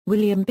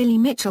William "Billy"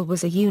 Mitchell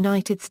was a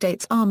United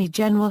States Army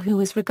general who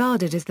was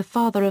regarded as the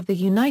father of the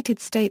United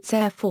States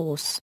Air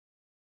Force.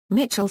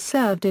 Mitchell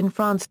served in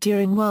France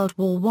during World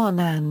War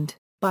I and,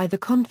 by the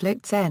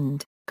conflict's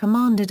end,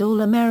 commanded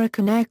all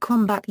American air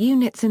combat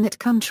units in that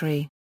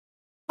country.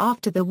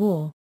 After the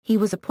war, he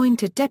was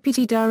appointed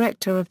Deputy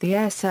Director of the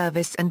Air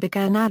Service and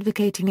began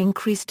advocating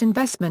increased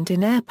investment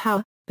in air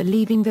power,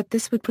 believing that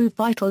this would prove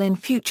vital in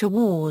future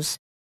wars.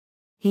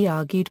 He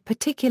argued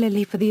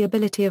particularly for the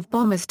ability of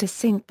bombers to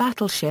sink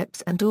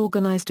battleships and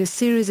organized a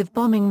series of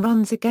bombing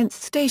runs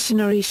against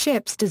stationary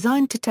ships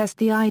designed to test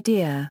the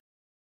idea.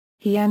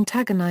 He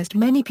antagonized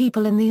many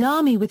people in the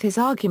Army with his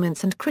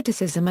arguments and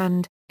criticism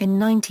and, in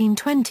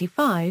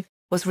 1925,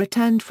 was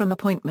returned from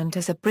appointment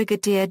as a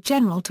brigadier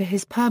general to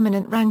his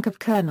permanent rank of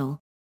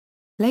colonel.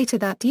 Later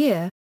that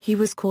year, he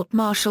was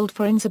court-martialed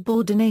for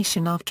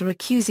insubordination after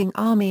accusing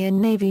Army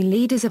and Navy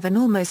leaders of an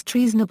almost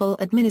treasonable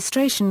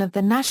administration of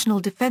the national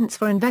defense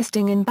for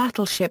investing in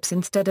battleships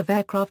instead of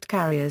aircraft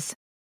carriers.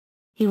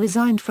 He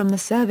resigned from the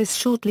service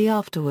shortly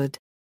afterward.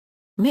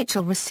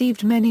 Mitchell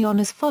received many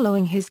honors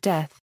following his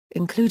death,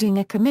 including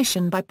a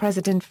commission by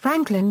President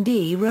Franklin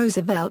D.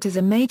 Roosevelt as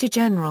a Major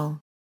General.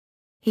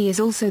 He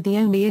is also the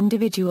only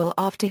individual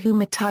after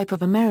whom a type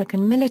of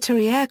American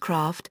military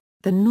aircraft,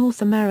 the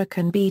North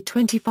American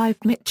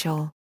B-25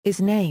 Mitchell, is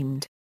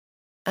named.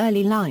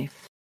 Early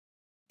life.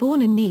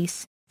 Born in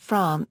Nice,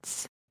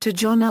 France, to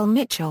John L.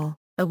 Mitchell,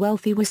 a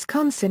wealthy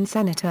Wisconsin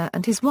senator,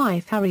 and his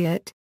wife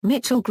Harriet,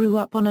 Mitchell grew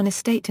up on an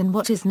estate in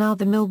what is now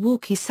the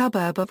Milwaukee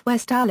suburb of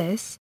West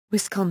Allis,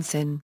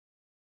 Wisconsin.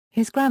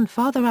 His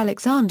grandfather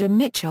Alexander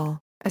Mitchell,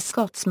 a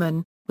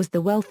Scotsman, was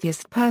the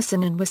wealthiest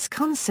person in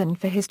Wisconsin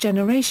for his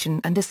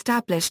generation and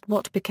established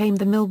what became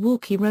the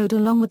Milwaukee Road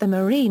along with the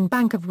Marine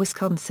Bank of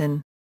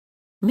Wisconsin.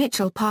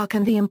 Mitchell Park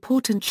and the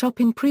important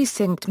shopping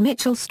precinct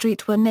Mitchell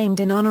Street were named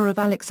in honor of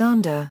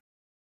Alexander.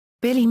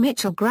 Billy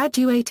Mitchell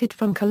graduated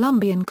from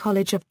Columbian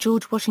College of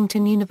George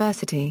Washington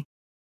University.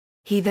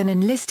 He then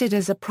enlisted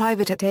as a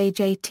private at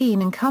age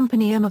 18 in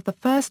Company M of the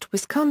 1st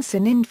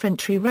Wisconsin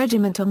Infantry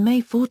Regiment on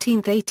May 14,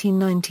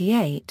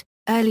 1898,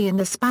 early in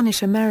the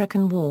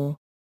Spanish-American War.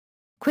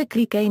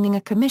 Quickly gaining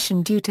a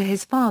commission due to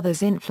his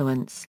father's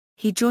influence,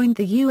 he joined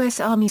the U.S.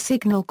 Army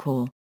Signal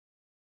Corps.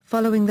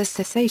 Following the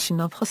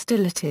cessation of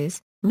hostilities,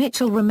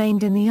 Mitchell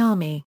remained in the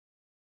Army.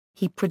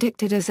 He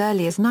predicted as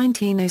early as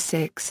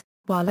 1906,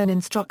 while an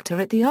instructor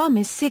at the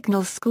Army's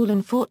Signal School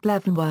in Fort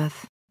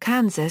Leavenworth,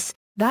 Kansas,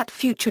 that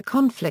future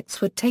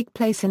conflicts would take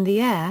place in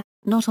the air,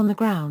 not on the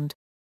ground.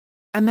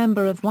 A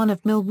member of one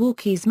of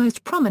Milwaukee's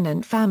most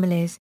prominent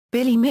families,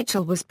 Billy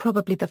Mitchell was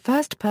probably the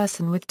first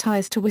person with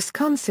ties to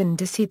Wisconsin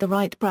to see the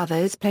Wright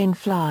brothers' plane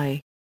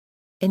fly.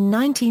 In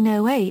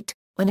 1908,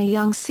 when a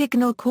young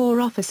Signal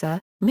Corps officer,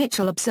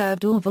 Mitchell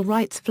observed Orville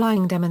Wright's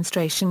flying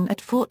demonstration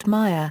at Fort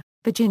Myer,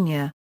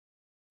 Virginia.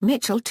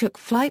 Mitchell took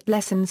flight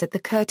lessons at the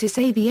Curtiss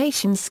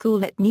Aviation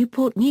School at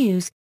Newport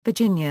News,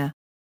 Virginia.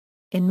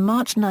 In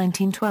March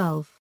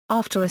 1912,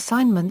 after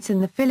assignments in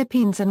the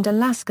Philippines and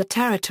Alaska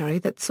Territory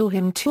that saw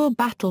him tour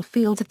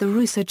battlefields of the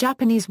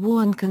Russo-Japanese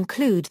War and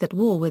conclude that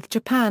war with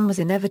Japan was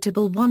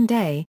inevitable one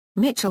day,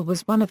 Mitchell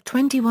was one of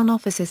 21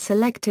 officers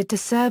selected to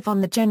serve on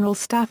the General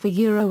Staff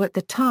at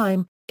the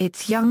time,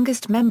 its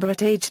youngest member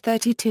at age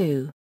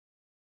 32.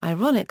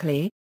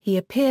 Ironically, he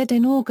appeared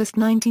in August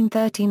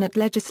 1913 at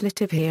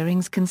legislative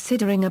hearings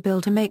considering a bill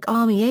to make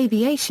Army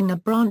aviation a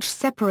branch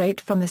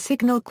separate from the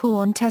Signal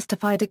Corps and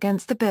testified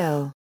against the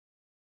bill.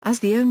 As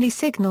the only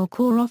Signal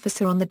Corps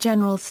officer on the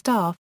General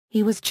Staff,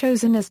 he was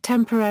chosen as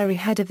temporary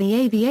head of the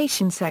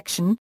Aviation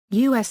Section,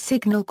 U.S.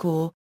 Signal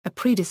Corps, a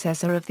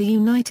predecessor of the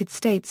United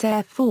States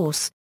Air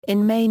Force,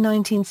 in May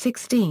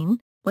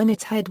 1916, when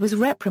its head was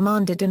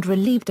reprimanded and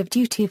relieved of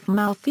duty for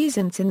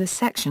malfeasance in the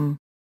section.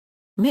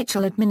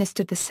 Mitchell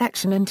administered the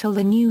section until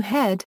the new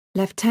head,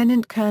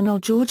 Lieutenant Colonel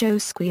George O.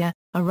 Squier,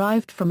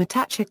 arrived from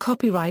attaché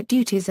copyright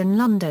duties in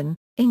London,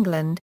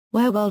 England,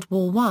 where World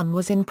War I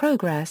was in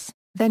progress,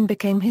 then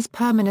became his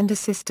permanent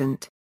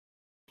assistant.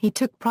 He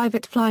took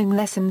private flying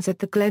lessons at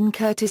the Glenn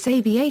Curtiss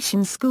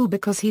Aviation School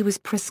because he was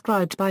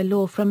prescribed by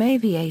law from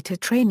aviator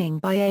training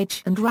by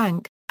age and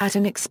rank, at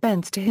an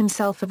expense to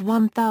himself of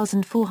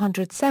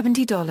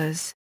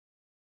 $1,470.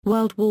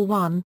 World War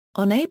I.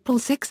 On April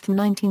 6,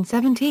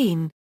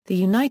 1917, the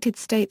United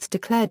States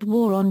declared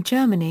war on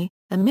Germany,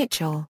 and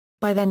Mitchell,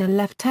 by then a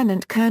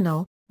lieutenant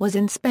colonel, was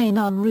in Spain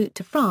en route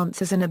to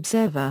France as an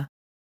observer.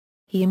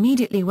 He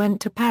immediately went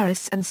to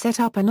Paris and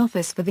set up an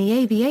office for the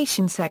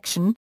aviation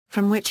section,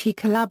 from which he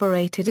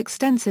collaborated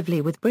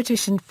extensively with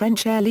British and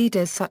French air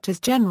leaders such as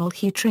General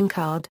Hugh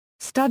Trincard,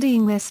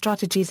 studying their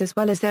strategies as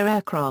well as their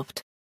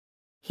aircraft.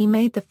 He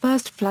made the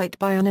first flight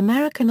by an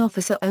American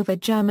officer over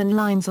German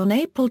lines on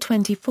April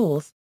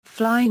 24,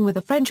 flying with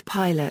a French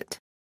pilot.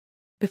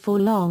 Before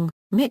long,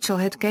 Mitchell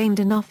had gained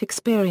enough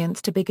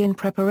experience to begin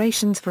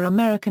preparations for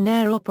American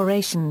air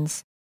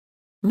operations.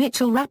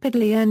 Mitchell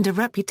rapidly earned a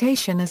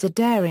reputation as a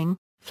daring,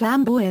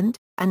 flamboyant,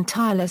 and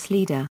tireless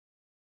leader.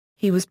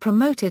 He was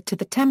promoted to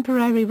the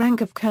temporary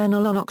rank of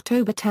colonel on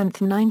October 10,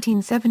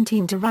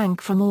 1917 to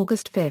rank from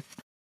August 5.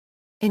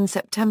 In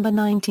September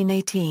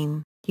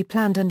 1918, he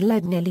planned and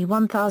led nearly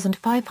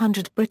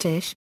 1,500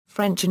 British,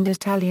 French and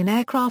Italian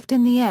aircraft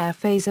in the air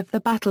phase of the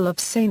Battle of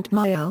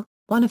Saint-Mihiel,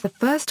 one of the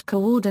first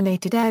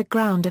coordinated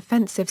air-ground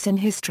offensives in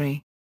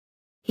history.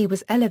 He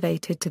was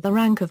elevated to the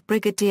rank of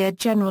Brigadier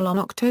General on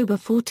October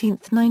 14,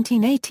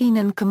 1918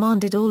 and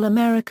commanded all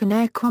American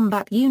air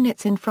combat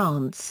units in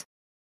France.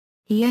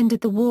 He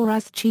ended the war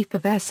as Chief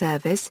of Air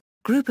Service,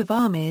 Group of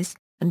Armies,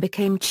 and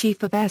became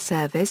Chief of Air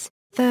Service,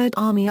 Third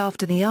Army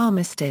after the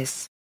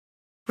armistice.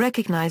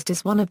 Recognized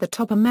as one of the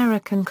top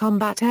American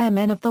combat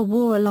airmen of the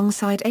war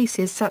alongside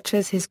aces such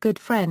as his good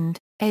friend,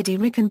 Eddie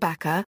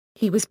Rickenbacker,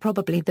 he was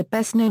probably the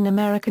best-known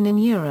American in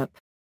Europe.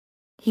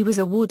 He was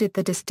awarded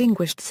the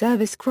Distinguished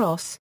Service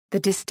Cross, the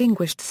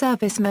Distinguished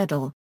Service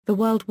Medal, the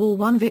World War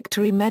I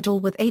Victory Medal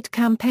with 8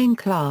 campaign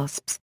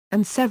clasps,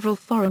 and several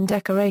foreign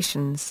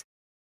decorations.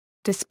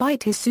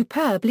 Despite his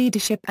superb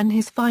leadership and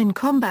his fine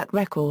combat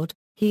record,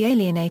 he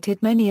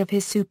alienated many of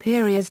his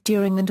superiors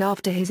during and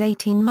after his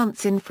 18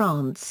 months in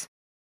France.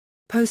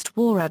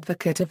 Post-war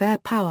advocate of air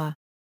power.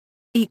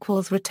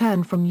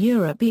 Return from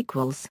Europe.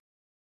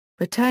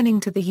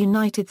 Returning to the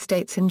United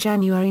States in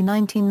January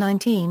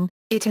 1919,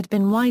 it had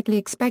been widely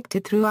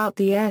expected throughout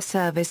the Air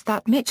Service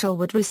that Mitchell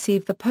would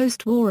receive the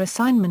post-war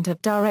assignment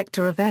of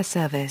Director of Air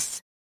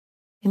Service.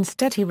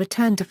 Instead he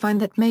returned to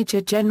find that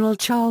Major General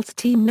Charles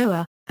T.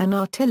 Noah, an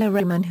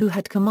artilleryman who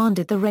had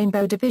commanded the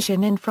Rainbow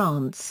Division in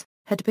France,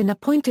 had been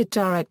appointed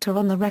director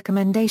on the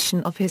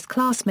recommendation of his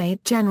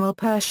classmate General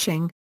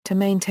Pershing, to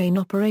maintain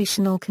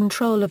operational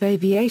control of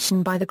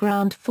aviation by the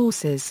ground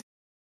forces.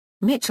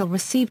 Mitchell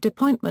received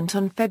appointment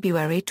on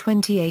February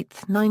 28,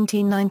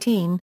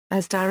 1919,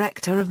 as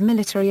Director of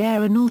Military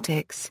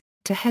Aeronautics,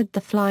 to head the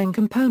flying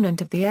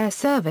component of the Air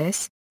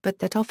Service, but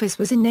that office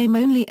was in name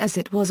only as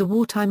it was a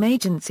wartime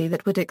agency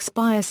that would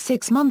expire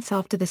 6 months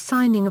after the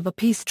signing of a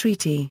peace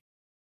treaty.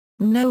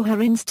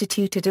 Noah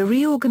instituted a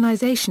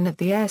reorganization of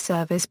the Air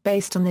Service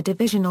based on the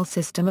divisional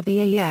system of the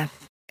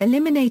AEF,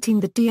 eliminating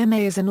the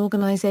DMA as an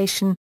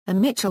organization,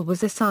 and Mitchell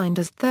was assigned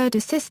as third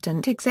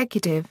assistant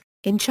executive,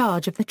 in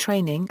charge of the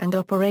Training and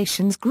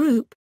Operations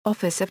Group,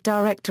 Office of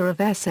Director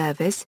of Air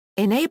Service,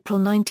 in April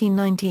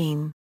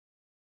 1919.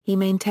 He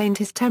maintained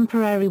his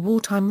temporary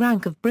wartime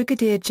rank of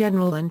Brigadier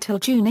General until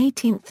June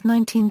 18,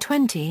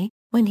 1920,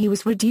 when he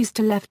was reduced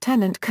to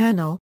Lieutenant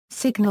Colonel,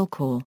 Signal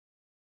Corps.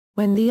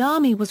 When the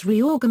Army was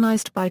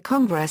reorganized by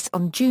Congress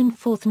on June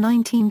 4,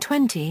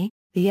 1920,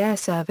 the Air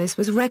Service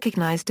was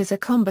recognized as a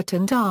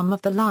combatant arm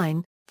of the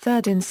line,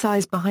 third in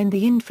size behind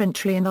the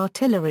infantry and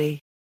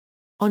artillery.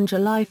 On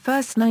July 1,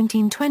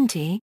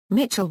 1920,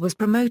 Mitchell was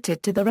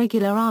promoted to the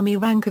regular Army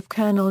rank of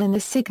Colonel in the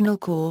Signal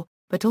Corps,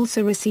 but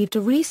also received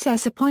a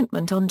recess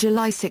appointment on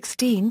July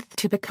 16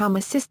 to become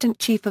Assistant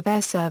Chief of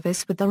Air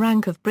Service with the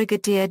rank of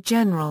Brigadier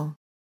General.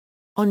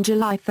 On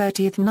July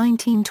 30,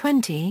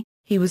 1920,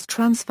 he was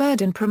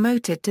transferred and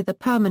promoted to the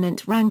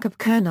permanent rank of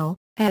Colonel,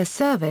 Air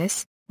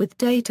Service, with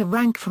date of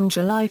rank from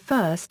July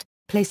 1,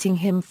 placing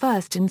him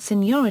first in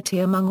seniority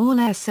among all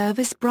Air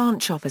Service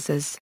branch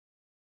officers.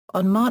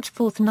 On March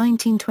 4,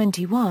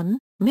 1921,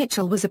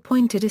 Mitchell was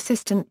appointed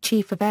Assistant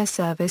Chief of Air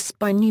Service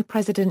by new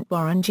President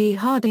Warren G.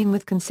 Harding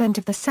with consent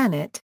of the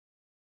Senate.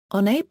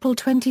 On April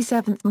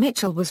 27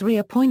 Mitchell was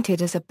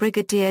reappointed as a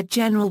Brigadier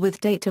General with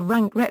date of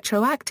rank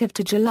retroactive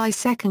to July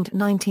 2,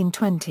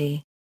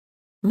 1920.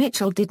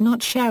 Mitchell did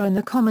not share in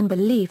the common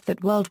belief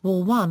that World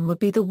War I would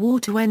be the war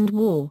to end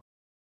war.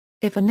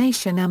 If a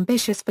nation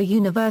ambitious for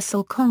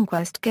universal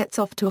conquest gets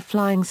off to a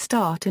flying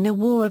start in a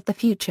war of the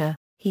future,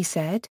 he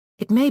said,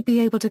 it may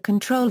be able to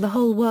control the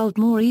whole world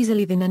more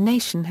easily than a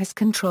nation has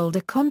controlled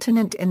a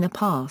continent in the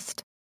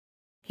past.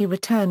 He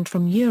returned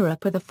from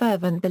Europe with a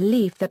fervent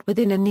belief that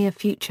within a near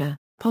future,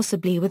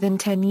 possibly within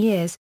 10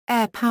 years,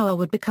 air power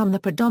would become the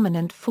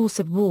predominant force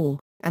of war,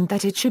 and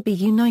that it should be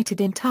united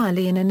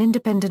entirely in an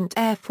independent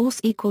air force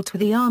equal to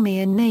the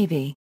Army and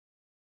Navy.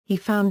 He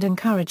found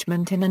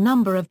encouragement in a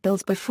number of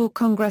bills before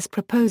Congress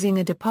proposing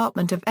a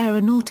Department of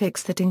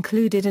Aeronautics that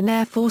included an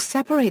air force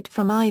separate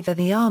from either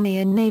the Army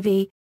and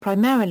Navy,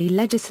 primarily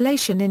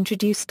legislation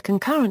introduced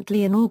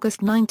concurrently in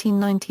August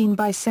 1919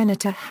 by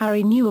Senator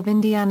Harry New of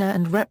Indiana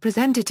and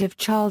Representative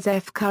Charles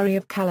F. Curry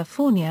of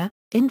California,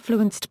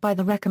 influenced by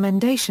the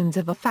recommendations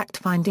of a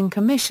fact-finding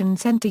commission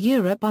sent to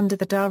Europe under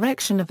the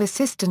direction of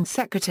Assistant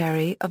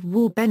Secretary of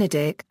War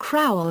Benedict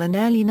Crowell in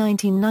early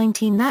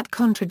 1919 that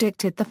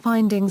contradicted the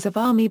findings of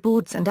Army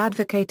boards and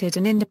advocated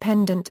an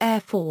independent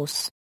air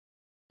force.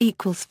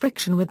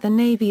 Friction with the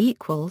Navy.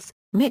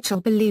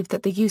 Mitchell believed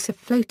that the use of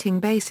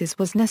floating bases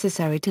was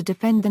necessary to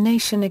defend the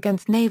nation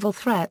against naval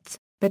threats,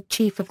 but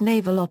Chief of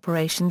Naval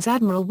Operations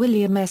Admiral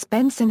William S.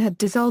 Benson had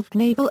dissolved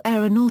Naval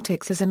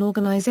Aeronautics as an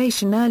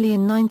organization early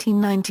in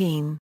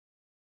 1919.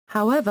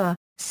 However,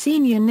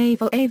 senior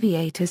naval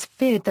aviators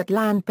feared that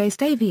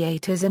land-based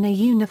aviators in a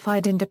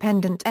unified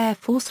independent air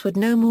force would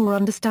no more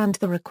understand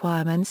the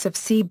requirements of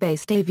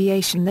sea-based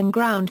aviation than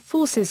ground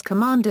forces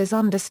commanders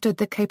understood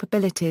the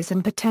capabilities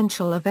and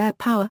potential of air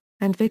power,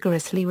 and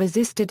vigorously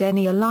resisted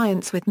any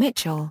alliance with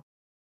Mitchell.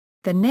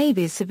 The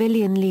Navy's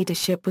civilian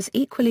leadership was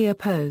equally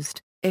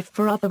opposed, if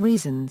for other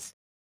reasons.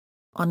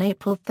 On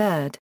April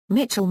 3,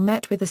 Mitchell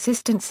met with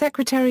Assistant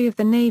Secretary of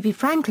the Navy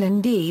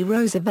Franklin D.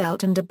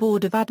 Roosevelt and a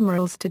board of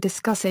admirals to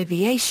discuss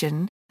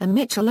aviation, and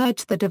Mitchell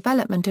urged the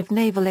development of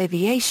naval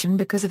aviation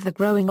because of the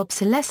growing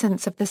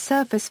obsolescence of the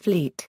surface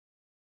fleet.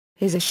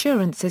 His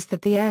assurances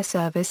that the air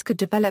service could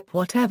develop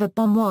whatever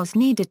bomb was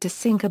needed to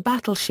sink a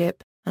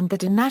battleship, and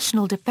that a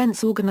national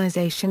defense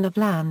organization of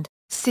land,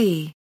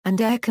 sea, and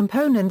air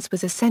components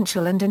was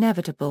essential and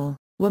inevitable,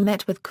 were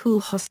met with cool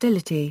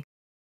hostility.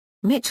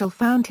 Mitchell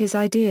found his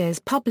ideas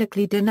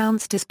publicly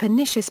denounced as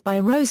pernicious by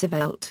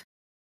Roosevelt.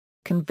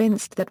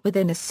 Convinced that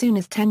within as soon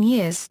as 10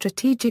 years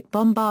strategic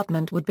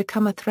bombardment would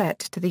become a threat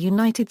to the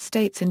United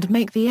States and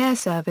make the air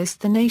service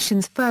the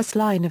nation's first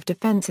line of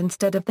defense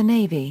instead of the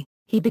Navy,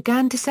 he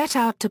began to set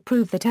out to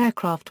prove that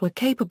aircraft were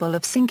capable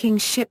of sinking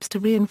ships to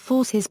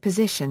reinforce his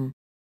position.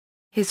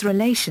 His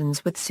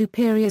relations with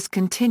superiors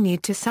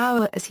continued to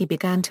sour as he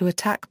began to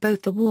attack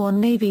both the War and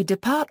Navy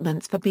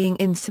departments for being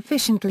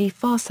insufficiently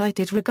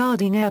far-sighted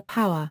regarding air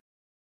power.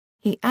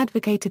 He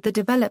advocated the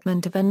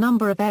development of a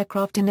number of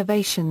aircraft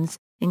innovations,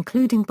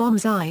 including bomb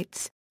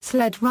sights,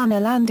 sled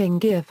runner landing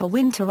gear for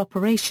winter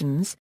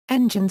operations,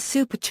 engine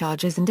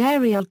superchargers and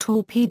aerial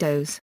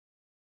torpedoes.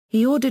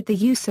 He ordered the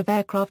use of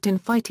aircraft in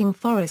fighting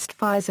forest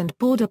fires and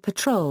border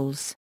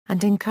patrols,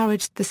 and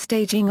encouraged the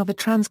staging of a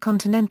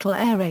transcontinental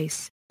air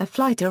race, a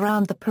flight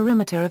around the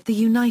perimeter of the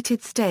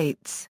United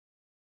States.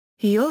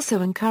 He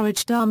also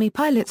encouraged Army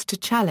pilots to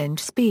challenge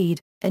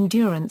speed,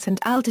 endurance and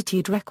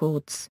altitude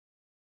records.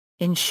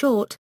 In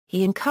short,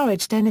 he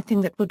encouraged anything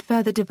that would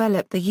further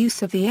develop the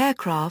use of the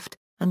aircraft,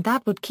 and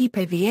that would keep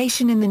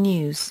aviation in the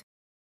news.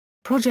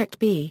 Project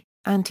B,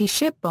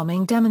 anti-ship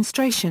bombing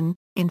demonstration,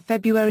 in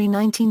February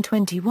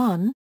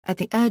 1921, at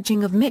the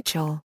urging of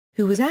Mitchell,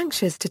 who was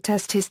anxious to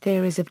test his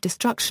theories of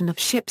destruction of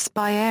ships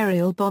by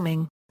aerial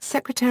bombing.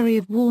 Secretary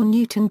of War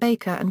Newton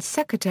Baker and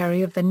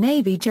Secretary of the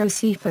Navy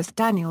Josephus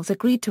Daniels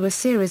agreed to a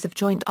series of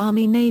joint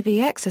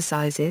Army-Navy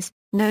exercises,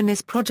 known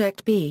as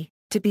Project B,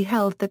 to be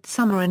held that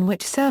summer in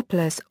which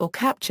surplus or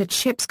captured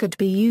ships could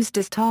be used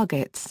as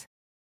targets.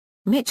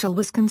 Mitchell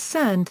was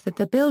concerned that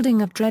the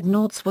building of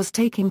dreadnoughts was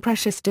taking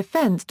precious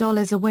defense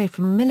dollars away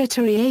from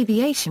military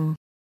aviation.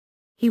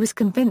 He was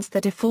convinced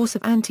that a force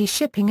of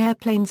anti-shipping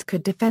airplanes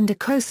could defend a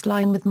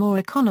coastline with more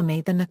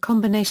economy than a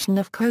combination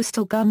of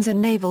coastal guns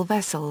and naval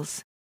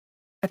vessels.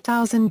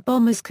 1,000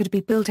 bombers could be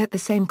built at the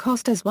same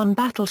cost as one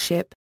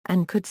battleship,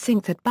 and could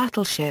sink that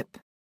battleship.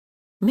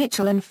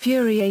 Mitchell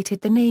infuriated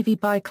the Navy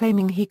by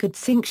claiming he could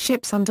sink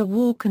ships under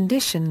war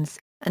conditions,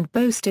 and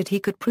boasted he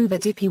could prove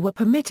it if he were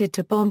permitted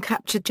to bomb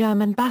captured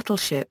German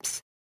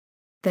battleships.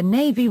 The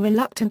Navy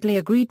reluctantly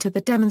agreed to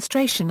the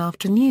demonstration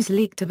after news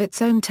leaked of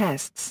its own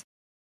tests.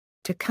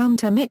 To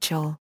counter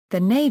Mitchell, the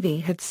Navy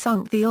had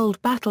sunk the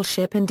old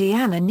battleship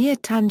Indiana near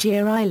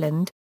Tangier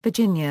Island,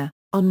 Virginia,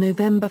 on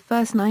November 1,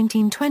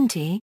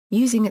 1920,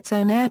 using its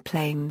own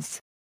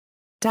airplanes.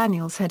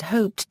 Daniels had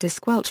hoped to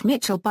squelch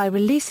Mitchell by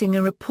releasing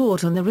a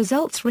report on the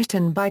results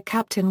written by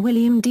Captain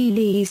William D.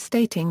 Lee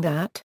stating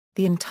that,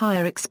 the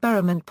entire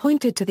experiment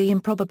pointed to the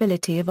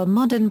improbability of a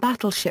modern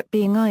battleship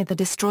being either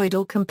destroyed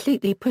or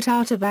completely put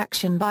out of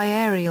action by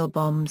aerial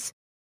bombs.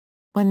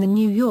 When the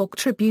New York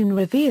Tribune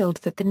revealed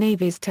that the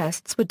Navy's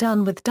tests were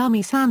done with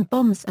dummy sand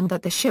bombs and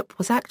that the ship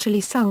was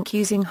actually sunk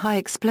using high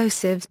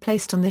explosives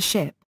placed on the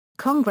ship,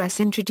 Congress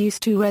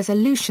introduced 2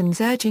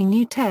 resolutions urging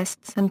new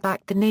tests and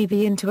backed the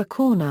Navy into a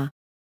corner.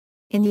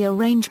 In the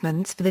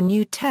arrangements for the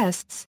new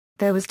tests,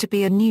 there was to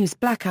be a news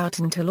blackout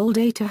until all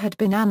data had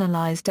been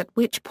analyzed, at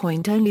which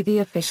point only the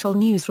official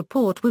news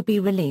report would be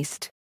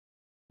released.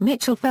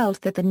 Mitchell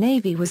felt that the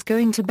Navy was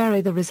going to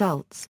bury the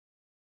results.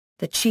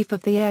 The Chief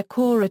of the Air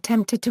Corps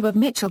attempted to have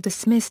Mitchell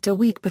dismissed a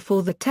week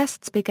before the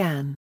tests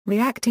began,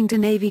 reacting to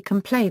Navy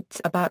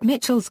complaints about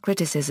Mitchell's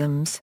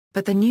criticisms,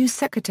 but the new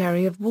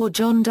Secretary of War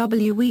John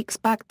W. Weeks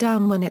backed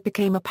down when it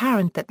became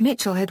apparent that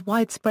Mitchell had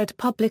widespread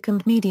public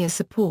and media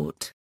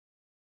support.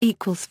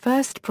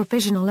 1st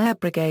Provisional Air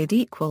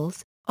Brigade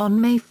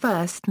On May 1,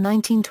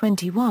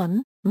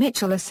 1921,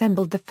 Mitchell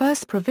assembled the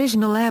 1st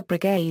Provisional Air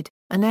Brigade,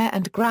 an air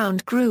and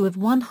ground crew of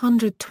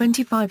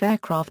 125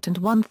 aircraft and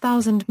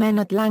 1,000 men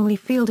at Langley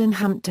Field in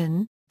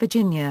Hampton,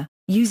 Virginia,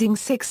 using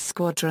 6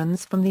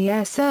 squadrons from the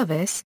Air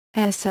Service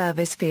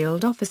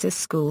Field Officers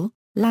School,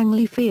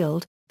 Langley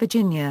Field,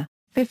 Virginia,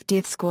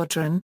 50th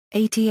Squadron,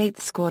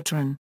 88th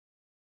Squadron.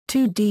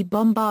 2D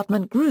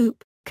Bombardment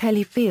Group,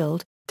 Kelly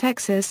Field,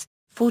 Texas,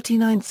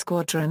 49th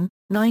Squadron,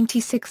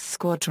 96th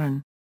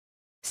Squadron.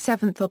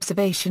 7th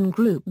Observation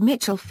Group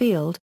Mitchell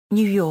Field,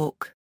 New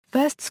York,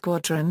 1st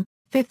Squadron,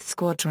 5th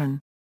Squadron.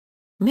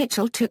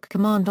 Mitchell took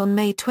command on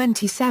May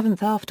 27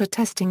 after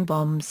testing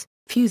bombs,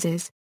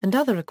 fuses, and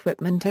other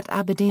equipment at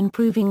Aberdeen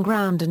Proving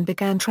Ground and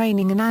began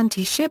training in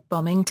anti-ship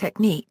bombing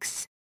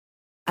techniques.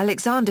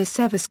 Alexander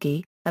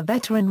Seversky, a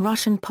veteran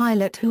Russian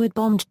pilot who had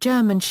bombed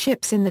German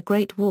ships in the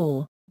Great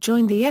War,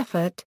 joined the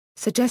effort,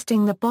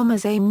 suggesting the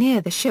bombers aim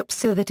near the ships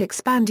so that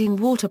expanding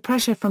water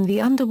pressure from the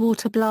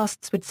underwater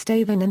blasts would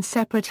stave in and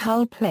separate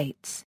hull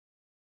plates.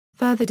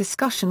 further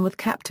discussion with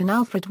Captain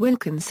Alfred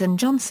Wilkinson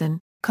Johnson,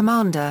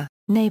 Commander,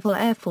 Naval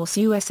Air Force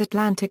U.S.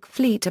 Atlantic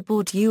Fleet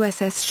aboard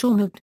USS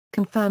Shawmut,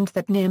 confirmed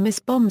that near-miss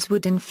bombs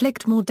would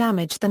inflict more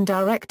damage than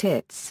direct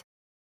hits.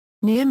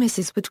 Near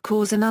misses would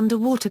cause an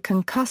underwater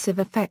concussive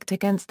effect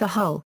against the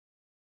hull.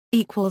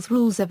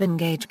 Rules of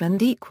engagement.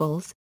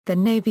 The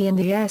Navy and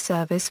the Air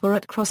Service were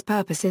at cross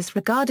purposes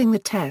regarding the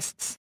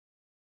tests.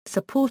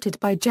 Supported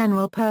by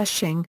General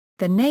Pershing,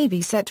 the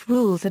Navy set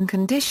rules and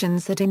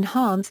conditions that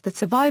enhanced the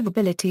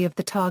survivability of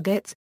the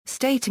targets,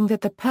 stating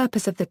that the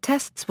purpose of the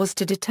tests was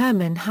to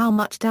determine how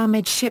much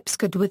damage ships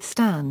could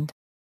withstand.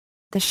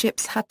 The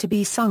ships had to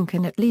be sunk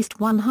in at least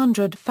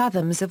 100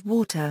 fathoms of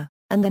water,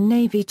 and the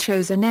Navy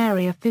chose an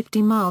area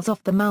 50 miles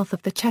off the mouth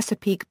of the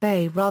Chesapeake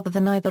Bay rather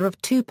than either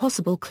of two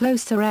possible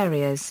closer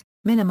areas,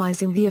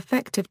 minimizing the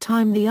effective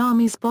time the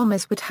Army's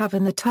bombers would have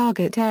in the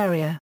target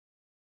area.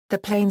 The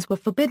planes were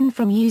forbidden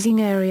from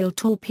using aerial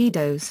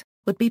torpedoes,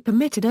 would be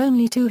permitted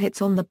only 2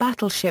 hits on the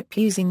battleship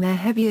using their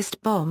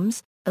heaviest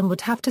bombs, and would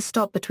have to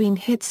stop between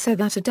hits so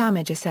that a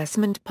damage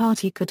assessment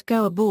party could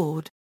go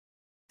aboard.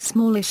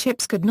 Smaller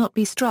ships could not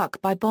be struck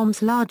by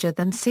bombs larger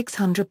than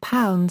 600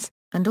 pounds,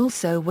 and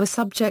also were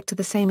subject to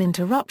the same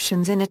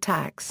interruptions in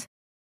attacks.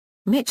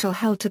 Mitchell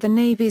held to the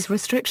Navy's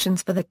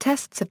restrictions for the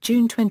tests of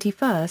June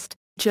 21,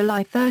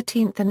 July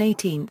 13 and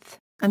 18,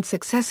 and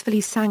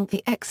successfully sank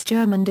the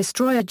ex-German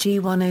destroyer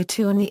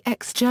G-102 and the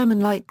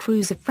ex-German light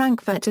cruiser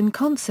Frankfurt in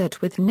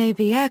concert with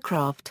Navy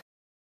aircraft.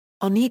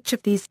 On each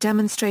of these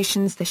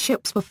demonstrations the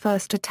ships were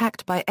first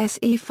attacked by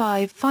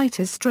Se-5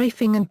 fighters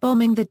strafing and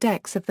bombing the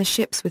decks of the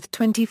ships with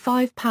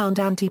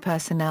 25-pound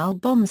anti-personnel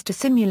bombs to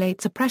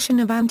simulate suppression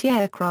of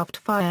anti-aircraft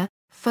fire,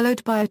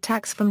 followed by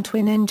attacks from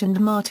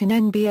twin-engined Martin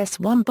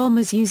NBS-1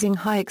 bombers using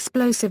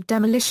high-explosive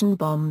demolition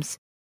bombs.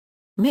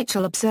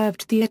 Mitchell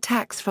observed the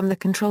attacks from the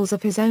controls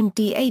of his own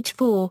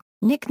DH-4,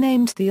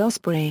 nicknamed the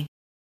Osprey.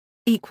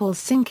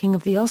 Sinking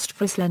of the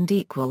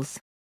Ostfriesland.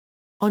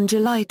 On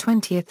July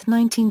 20,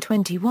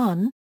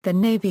 1921, the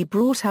Navy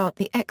brought out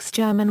the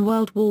ex-German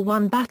World War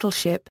I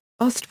battleship,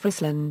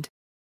 Ostfriesland.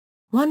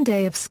 One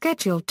day of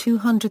scheduled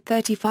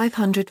 230,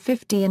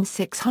 550 and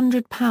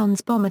 600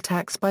 pounds bomb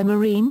attacks by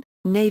Marine,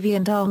 Navy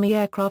and Army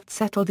aircraft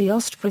settled the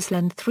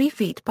Ostfriesland 3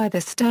 feet by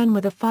the stern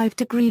with a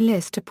 5-degree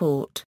list to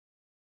port.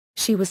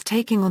 She was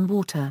taking on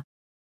water.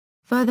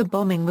 Further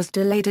bombing was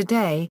delayed a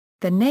day,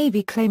 the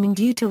Navy claiming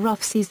due to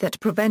rough seas that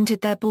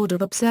prevented their board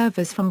of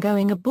observers from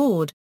going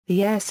aboard,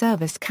 the Air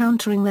Service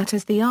countering that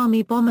as the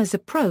Army bombers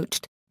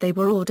approached, they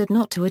were ordered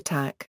not to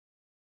attack.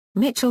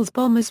 Mitchell's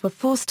bombers were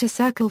forced to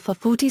circle for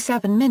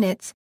 47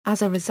 minutes,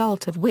 as a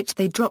result of which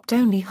they dropped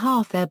only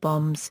half their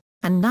bombs,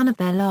 and none of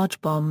their large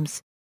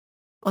bombs.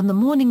 On the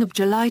morning of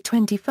July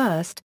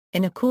 21,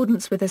 in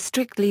accordance with a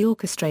strictly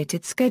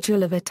orchestrated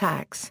schedule of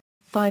attacks,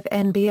 5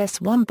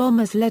 NBS-1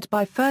 bombers led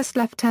by First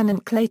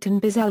Lieutenant Clayton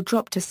Bizzell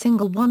dropped a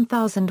single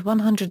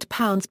 1,100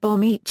 pounds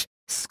bomb each,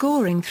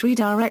 scoring 3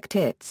 direct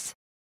hits.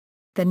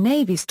 The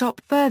Navy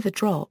stopped further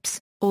drops,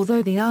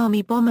 although the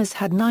Army bombers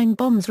had 9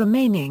 bombs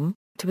remaining,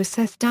 to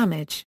assess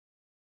damage.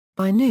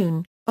 By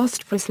noon,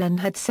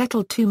 Ostfriesland had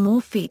settled 2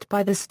 more feet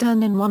by the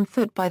stern and 1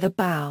 foot by the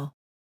bow.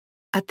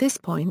 At this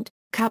point,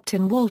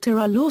 Captain Walter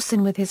R.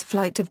 Lawson with his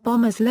flight of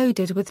bombers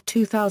loaded with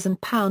 2,000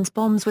 pounds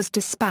bombs was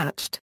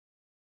dispatched.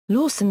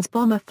 Lawson's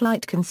bomber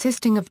flight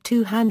consisting of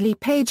 2 Handley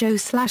Page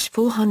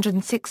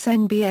 0/406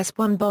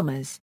 NBS-1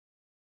 bombers.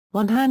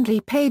 1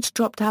 Handley Page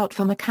dropped out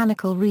for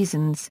mechanical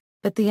reasons,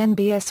 but the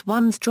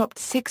NBS-1s dropped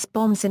 6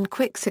 bombs in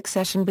quick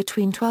succession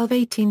between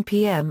 12:18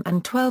 p.m.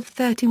 and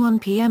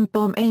 12:31 p.m.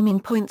 Bomb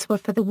aiming points were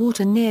for the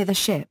water near the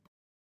ship.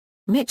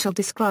 Mitchell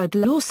described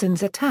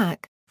Lawson's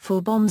attack,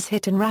 4 bombs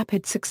hit in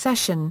rapid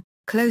succession,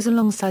 close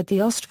alongside the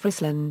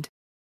Ostfriesland.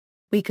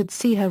 We could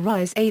see her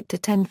rise 8 to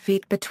 10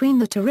 feet between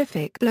the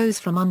terrific blows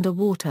from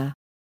underwater.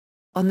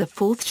 On the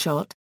 4th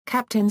shot,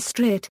 Captain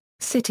Stritt,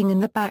 sitting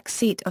in the back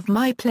seat of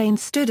my plane,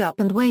 stood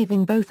up and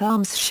waving both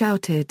arms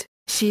shouted,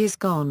 "She is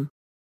gone."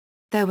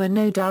 There were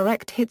no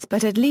direct hits,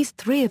 but at least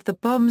 3 of the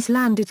bombs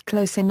landed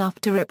close enough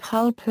to rip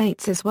hull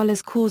plates as well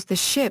as cause the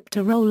ship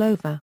to roll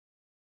over.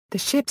 The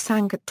ship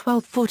sank at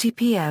 12:40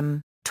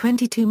 p.m.,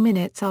 22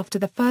 minutes after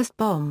the first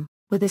bomb,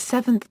 with a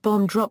 7th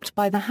bomb dropped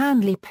by the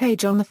Handley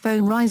Page on the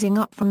foam rising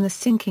up from the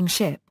sinking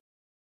ship.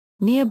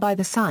 Nearby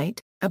the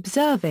site,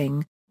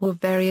 observing, were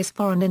various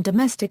foreign and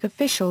domestic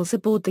officials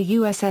aboard the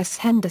USS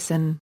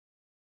Henderson.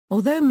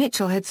 Although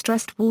Mitchell had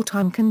stressed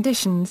wartime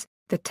conditions,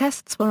 the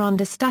tests were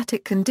under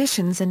static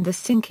conditions and the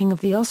sinking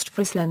of the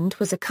Ostfriesland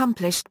was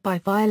accomplished by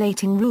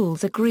violating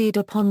rules agreed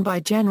upon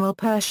by General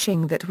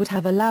Pershing that would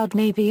have allowed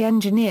Navy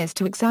engineers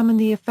to examine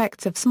the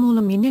effects of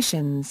smaller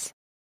munitions.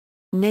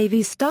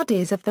 Navy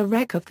studies of the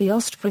wreck of the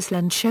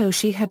Ostfriesland show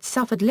she had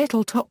suffered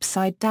little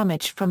topside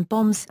damage from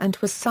bombs and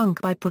was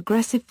sunk by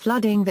progressive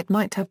flooding that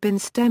might have been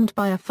stemmed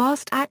by a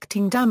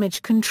fast-acting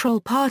damage control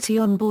party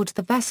on board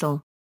the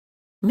vessel.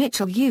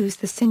 Mitchell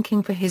used the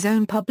sinking for his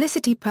own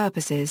publicity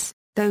purposes,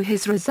 though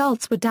his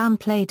results were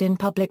downplayed in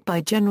public by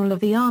General of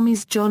the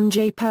Army's John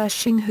J.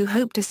 Pershing, who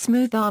hoped to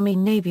smooth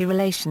Army-Navy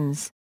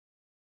relations.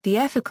 the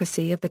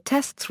efficacy of the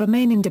tests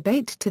remain in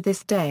debate to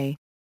this day.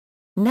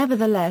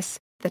 Nevertheless,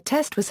 the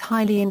test was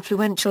highly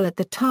influential at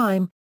the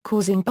time,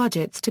 causing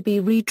budgets to be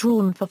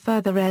redrawn for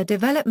further air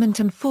development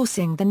and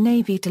forcing the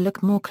Navy to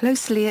look more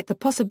closely at the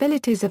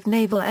possibilities of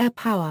naval air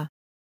power.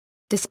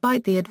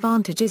 Despite the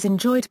advantages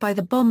enjoyed by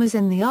the bombers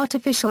in the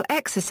artificial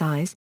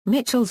exercise,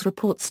 Mitchell's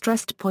report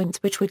stressed points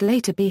which would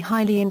later be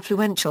highly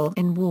influential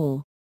in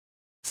war.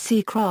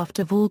 Sea craft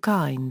of all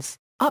kinds,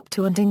 up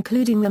to and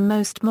including the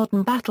most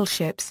modern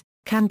battleships,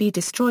 can be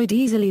destroyed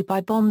easily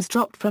by bombs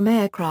dropped from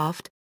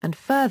aircraft, and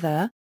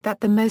further, that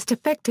the most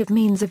effective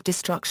means of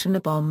destruction are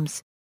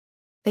bombs.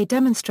 They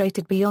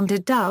demonstrated beyond a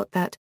doubt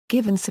that,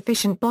 given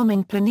sufficient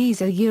bombing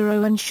planes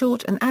and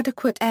short and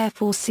adequate Air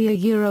Force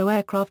Sea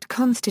aircraft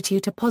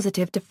constitute a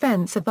positive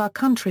defense of our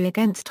country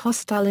against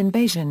hostile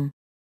invasion.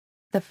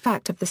 The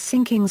fact of the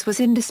sinkings was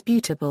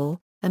indisputable,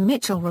 and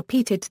Mitchell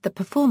repeated the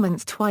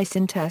performance twice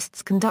in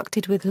tests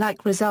conducted with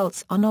like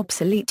results on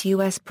obsolete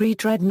U.S.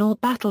 pre-dreadnought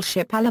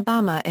battleship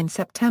Alabama in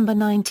September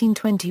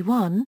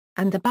 1921,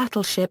 and the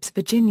battleships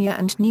Virginia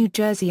and New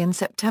Jersey in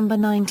September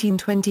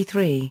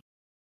 1923.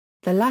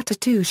 The latter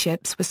two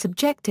ships were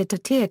subjected to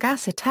tear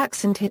gas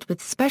attacks and hit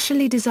with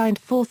specially designed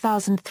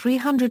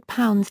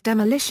 4,300-pound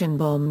demolition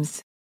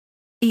bombs.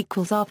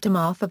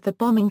 Aftermath of the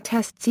bombing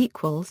tests.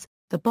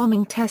 The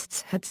bombing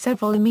tests had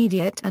several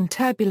immediate and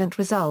turbulent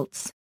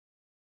results.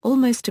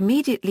 Almost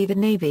immediately the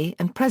Navy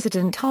and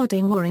President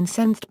Harding were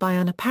incensed by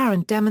an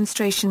apparent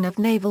demonstration of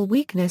naval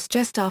weakness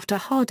just after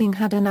Harding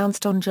had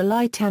announced on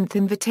July 10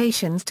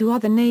 invitations to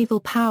other naval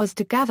powers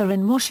to gather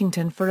in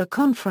Washington for a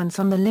conference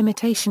on the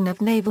limitation of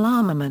naval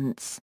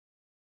armaments.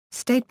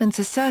 Statements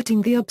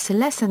asserting the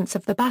obsolescence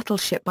of the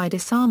battleship by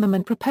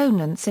disarmament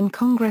proponents in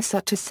Congress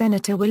such as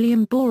Senator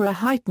William Borah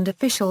heightened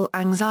official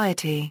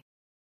anxiety.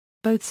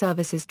 Both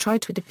services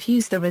tried to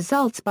defuse the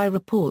results by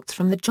reports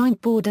from the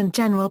Joint Board and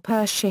General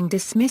Pershing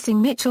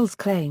dismissing Mitchell's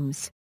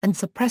claims, and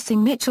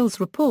suppressing Mitchell's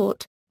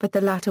report, but the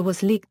latter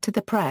was leaked to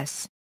the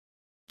press.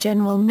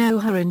 General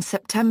Noha in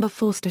September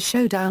forced a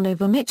showdown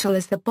over Mitchell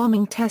as the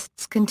bombing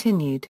tests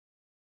continued.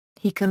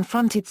 He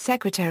confronted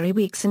Secretary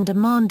Weeks and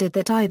demanded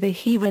that either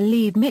he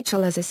relieve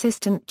Mitchell as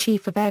Assistant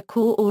Chief of Air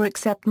Corps or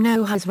accept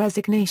Noha's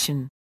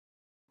resignation.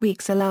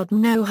 Weeks allowed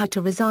Noha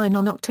to resign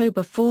on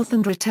October 4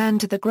 and return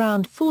to the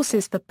ground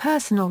forces for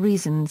personal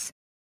reasons.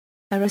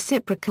 A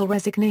reciprocal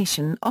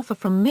resignation offer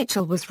from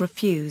Mitchell was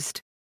refused.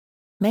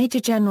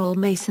 Major General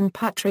Mason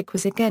Patrick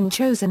was again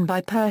chosen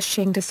by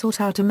Pershing to sort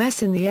out a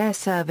mess in the air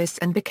service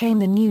and became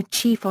the new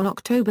chief on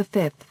October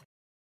 5.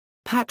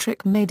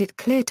 Patrick made it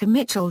clear to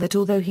Mitchell that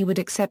although he would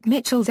accept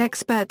Mitchell's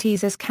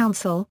expertise as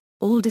counsel,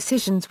 all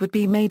decisions would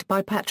be made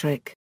by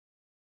Patrick.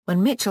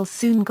 When Mitchell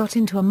soon got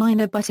into a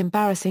minor but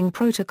embarrassing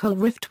protocol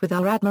rift with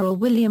our Admiral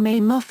William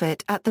A.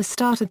 Moffett at the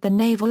start of the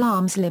Naval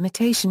Arms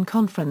Limitation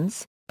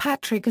Conference,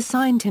 Patrick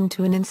assigned him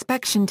to an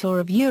inspection tour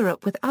of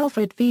Europe with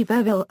Alfred V.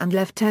 Verville and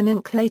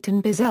Lieutenant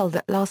Clayton Bizzell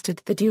that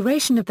lasted the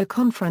duration of the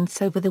conference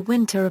over the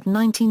winter of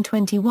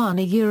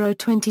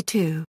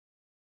 1921-22.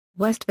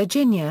 West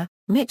Virginia,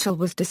 Mitchell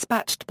was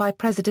dispatched by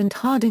President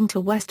Harding to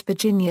West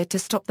Virginia to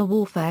stop the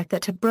warfare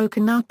that had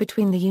broken out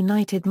between the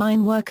United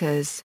Mine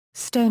Workers,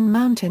 Stone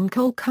Mountain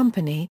Coal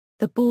Company,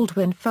 the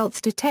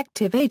Baldwin-Felts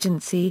Detective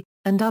Agency,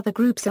 and other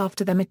groups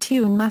after the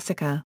Methuen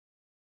massacre.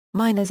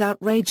 Miners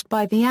outraged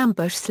by the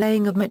ambush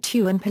slaying of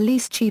Methuen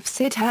Police Chief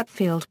Sid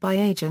Hatfield by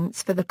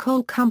agents for the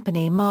coal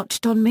company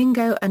marched on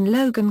Mingo and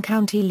Logan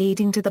County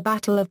leading to the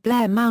Battle of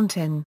Blair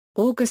Mountain,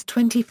 August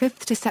 25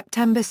 to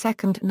September 2,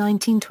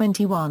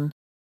 1921.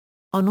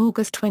 On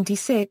August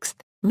 26,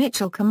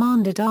 Mitchell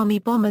commanded Army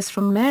bombers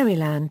from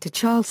Maryland to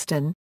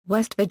Charleston,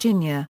 West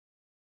Virginia.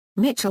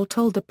 Mitchell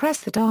told the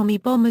press that Army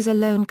bombers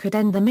alone could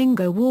end the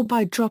Mingo War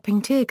by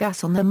dropping tear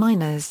gas on the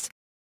miners.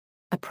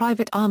 A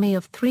private army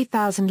of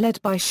 3,000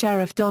 led by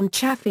Sheriff Don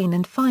Chaffeen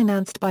and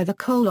financed by the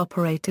Coal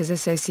Operators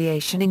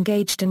Association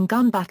engaged in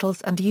gun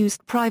battles and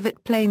used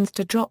private planes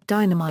to drop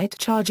dynamite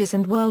charges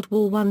and World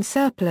War I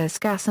surplus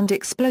gas and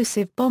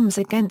explosive bombs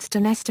against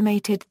an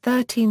estimated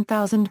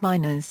 13,000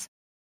 miners.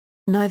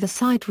 Neither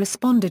side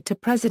responded to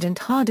President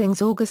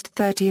Harding's August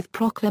 30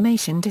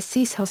 proclamation to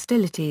cease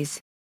hostilities.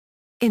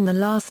 In the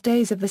last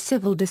days of the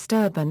civil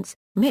disturbance,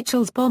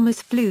 Mitchell's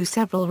bombers flew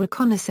several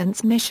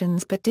reconnaissance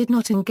missions but did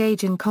not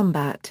engage in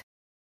combat.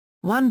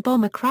 One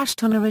bomber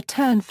crashed on a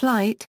return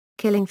flight,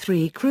 killing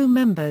 3 crew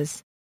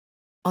members.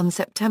 On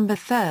September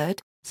 3,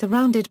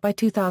 surrounded by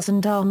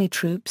 2,000 Army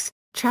troops,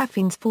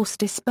 Chaffeen's force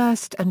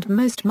dispersed and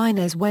most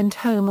miners went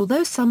home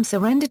although some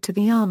surrendered to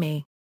the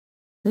Army.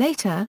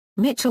 Later,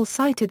 Mitchell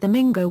cited the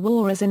Mingo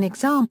War as an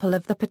example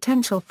of the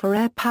potential for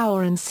air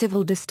power in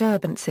civil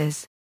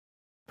disturbances.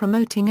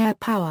 Promoting air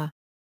power.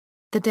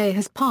 The day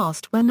has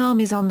passed when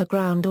armies on the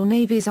ground or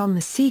navies on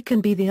the sea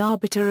can be the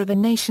arbiter of a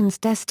nation's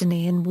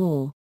destiny in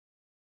war.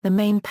 The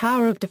main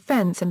power of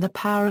defense and the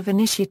power of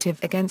initiative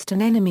against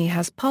an enemy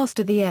has passed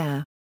to the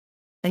air.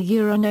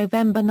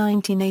 November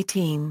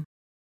 1918.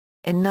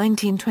 In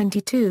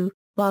 1922,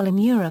 while in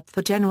Europe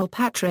for General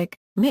Patrick,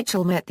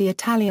 Mitchell met the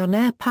Italian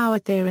air power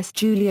theorist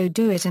Giulio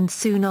Douhet, and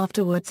soon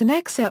afterwards an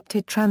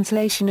accepted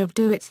translation of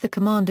Douhet's The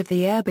Command of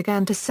the Air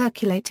began to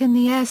circulate in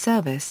the air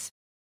service.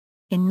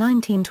 In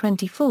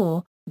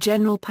 1924,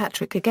 General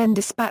Patrick again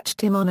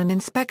dispatched him on an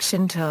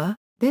inspection tour,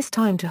 this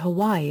time to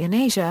Hawaii in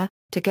Asia,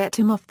 to get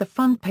him off the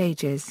front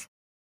pages.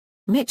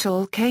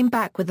 Mitchell came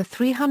back with a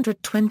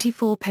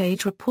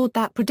 324-page report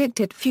that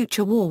predicted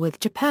future war with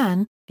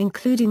Japan,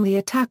 including the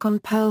attack on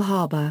Pearl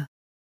Harbor.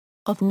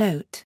 Of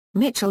note,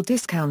 Mitchell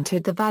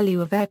discounted the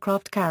value of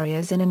aircraft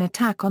carriers in an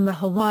attack on the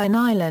Hawaiian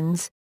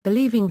Islands,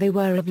 believing they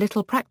were of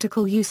little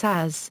practical use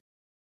as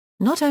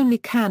not only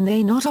can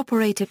they not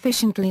operate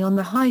efficiently on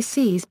the high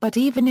seas, but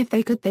even if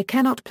they could, they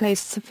cannot place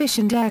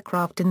sufficient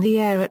aircraft in the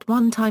air at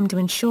one time to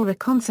ensure a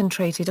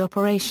concentrated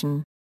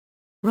operation.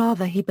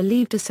 Rather, he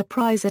believed a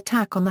surprise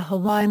attack on the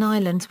Hawaiian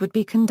Islands would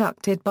be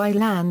conducted by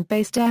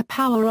land-based air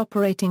power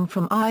operating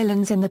from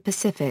islands in the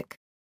Pacific.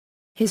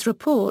 His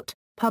report,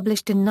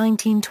 published in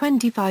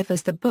 1925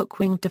 as the book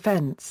Winged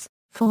Defense,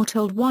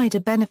 foretold wider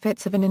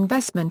benefits of an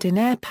investment in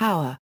air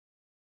power.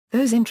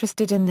 Those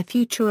interested in the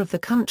future of the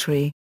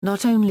country,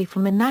 not only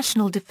from a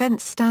national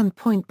defense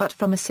standpoint but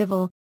from a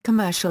civil,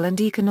 commercial and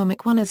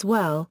economic one as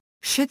well,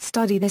 should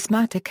study this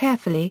matter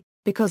carefully,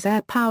 because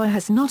air power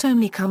has not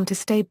only come to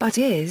stay but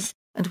is,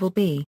 and will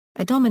be,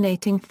 a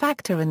dominating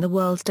factor in the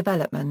world's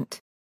development.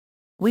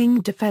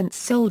 Winged Defense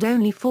sold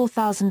only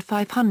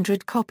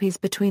 4,500 copies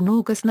between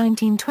August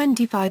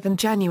 1925 and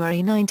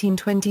January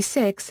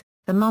 1926,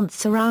 the month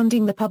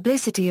surrounding the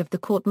publicity of the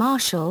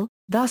court-martial,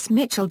 thus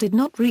Mitchell did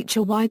not reach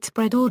a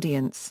widespread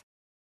audience.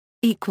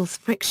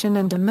 Friction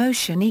and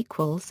emotion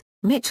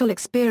Mitchell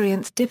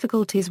experienced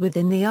difficulties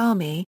within the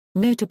Army,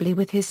 notably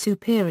with his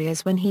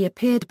superiors when he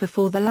appeared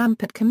before the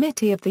Lampert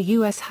Committee of the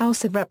U.S.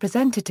 House of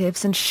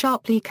Representatives and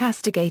sharply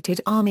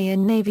castigated Army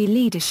and Navy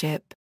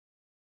leadership.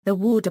 The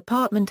War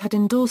Department had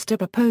endorsed a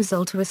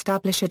proposal to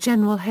establish a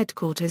General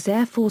Headquarters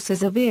Air Force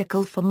as a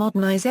vehicle for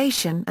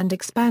modernization and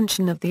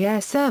expansion of the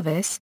air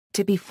service,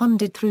 to be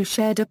funded through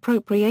shared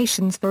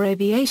appropriations for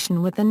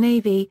aviation with the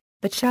Navy,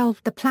 but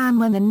shelved the plan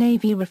when the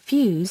Navy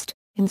refused,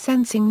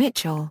 incensing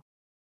Mitchell.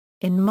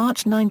 In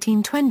March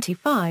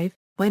 1925,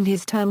 when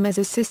his term as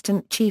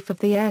Assistant Chief of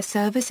the Air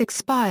Service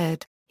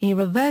expired, he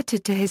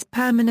reverted to his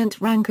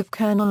permanent rank of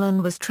colonel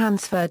and was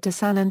transferred to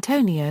San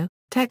Antonio,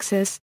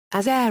 Texas,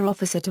 as Air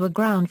Officer to a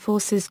Ground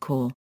Forces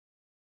Corps.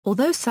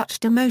 Although such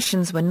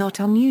demotions were not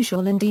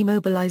unusual in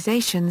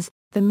demobilizations,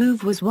 the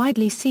move was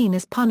widely seen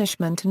as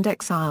punishment and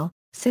exile,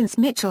 since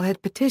Mitchell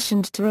had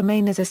petitioned to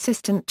remain as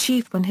Assistant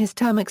Chief when his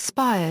term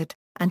expired,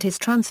 and his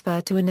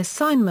transfer to an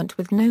assignment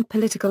with no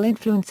political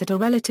influence at a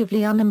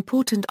relatively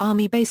unimportant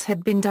Army base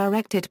had been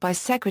directed by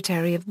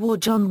Secretary of War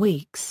John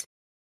Weeks.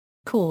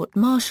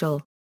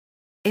 Court-martial.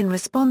 In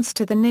response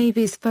to the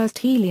Navy's first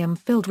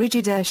helium-filled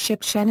rigid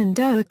airship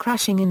Shenandoah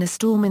crashing in a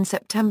storm in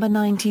September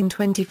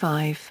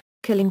 1925,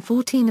 killing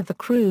 14 of the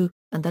crew,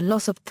 and the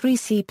loss of 3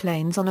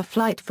 seaplanes on a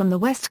flight from the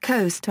West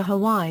Coast to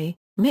Hawaii,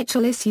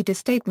 Mitchell issued a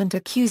statement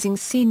accusing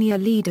senior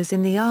leaders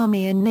in the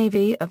Army and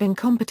Navy of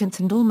incompetence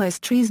and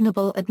almost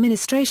treasonable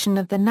administration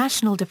of the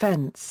national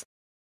defense.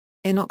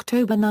 In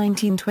October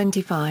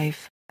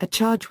 1925, a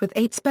charge with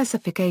 8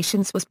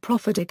 specifications was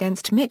proffered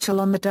against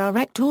Mitchell on the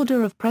direct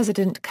order of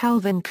President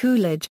Calvin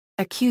Coolidge,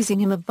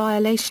 accusing him of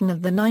violation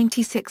of the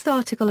 96th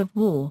Article of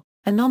War,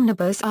 an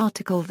omnibus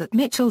article that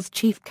Mitchell's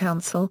chief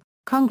counsel,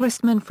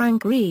 Congressman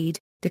Frank Reed,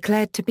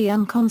 declared to be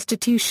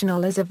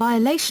unconstitutional as a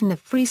violation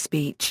of free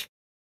speech.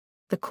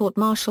 The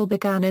court-martial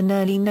began in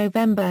early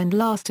November and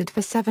lasted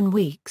for 7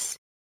 weeks.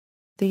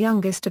 The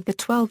youngest of the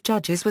 12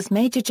 judges was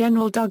Major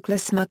General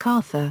Douglas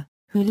MacArthur,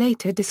 who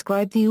later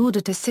described the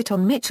order to sit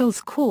on Mitchell's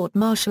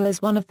court-martial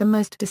as one of the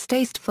most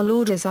distasteful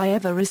orders I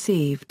ever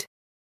received.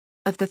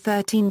 Of the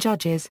 13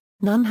 judges,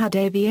 none had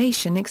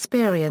aviation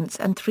experience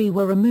and 3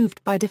 were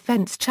removed by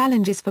defense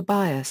challenges for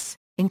bias,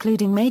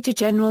 including Major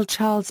General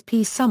Charles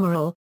P.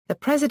 Summerall, the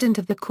president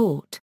of the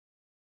court.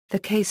 The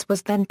case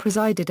was then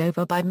presided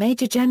over by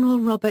Major General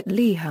Robert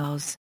Lee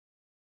Howze.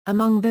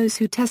 Among those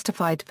who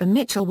testified for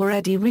Mitchell were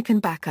Eddie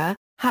Rickenbacker,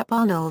 Hap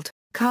Arnold,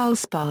 Carl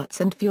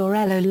Spaatz and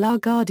Fiorello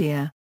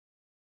LaGuardia.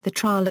 The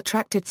trial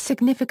attracted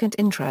significant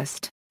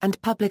interest, and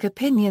public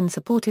opinion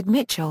supported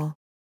Mitchell.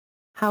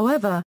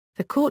 However,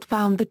 the court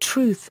found the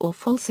truth or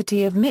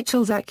falsity of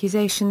Mitchell's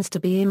accusations to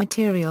be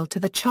immaterial to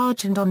the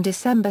charge and on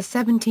December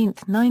 17,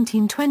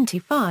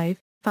 1925,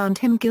 found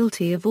him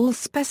guilty of all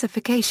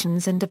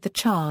specifications and of the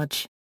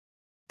charge.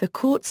 The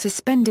court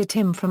suspended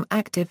him from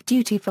active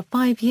duty for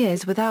 5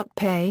 years without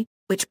pay,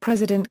 which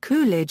President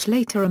Coolidge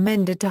later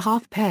amended to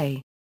half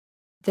pay.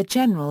 The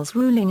general's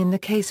ruling in the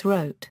case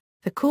wrote,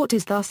 "The court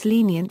is thus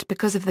lenient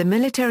because of the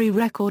military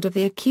record of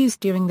the accused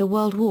during the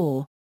World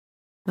War."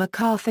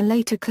 MacArthur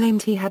later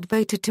claimed he had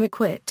voted to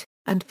acquit,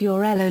 and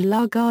Fiorello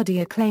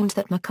LaGuardia claimed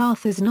that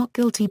MacArthur's not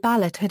guilty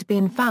ballot had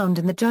been found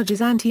in the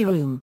judge's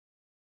anteroom.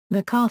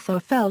 MacArthur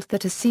felt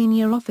that a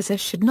senior officer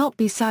should not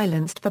be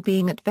silenced for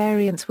being at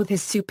variance with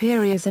his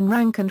superiors in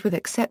rank and with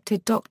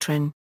accepted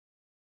doctrine.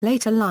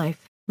 Later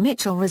life,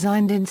 Mitchell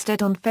resigned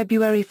instead on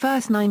February 1,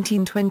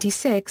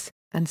 1926,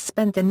 and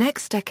spent the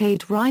next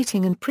decade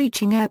writing and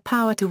preaching air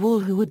power to all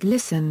who would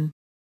listen.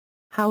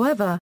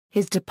 However,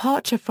 his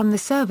departure from the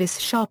service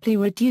sharply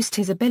reduced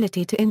his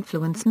ability to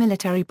influence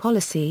military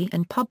policy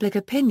and public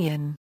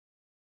opinion.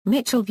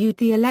 Mitchell viewed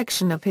the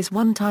election of his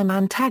one-time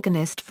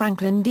antagonist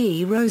Franklin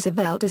D.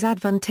 Roosevelt as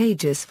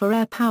advantageous for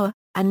air power,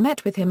 and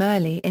met with him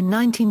early in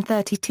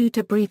 1932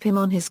 to brief him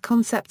on his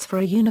concepts for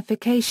a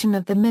unification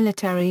of the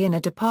military in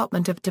a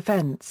Department of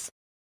Defense.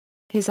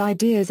 His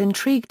ideas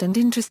intrigued and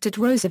interested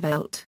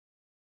Roosevelt.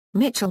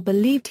 Mitchell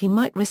believed he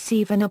might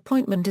receive an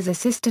appointment as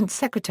Assistant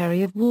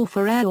Secretary of War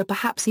for Air or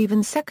perhaps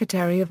even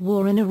Secretary of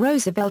War in a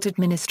Roosevelt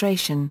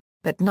administration,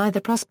 but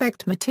neither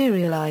prospect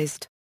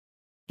materialized.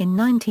 In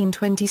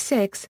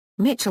 1926,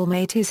 Mitchell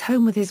made his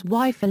home with his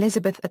wife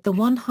Elizabeth at the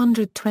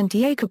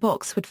 120-acre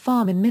Boxwood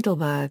Farm in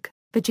Middleburg,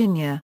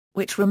 Virginia,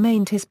 which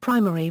remained his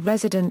primary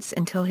residence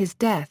until his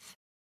death.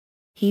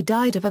 He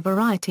died of a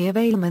variety of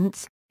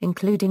ailments,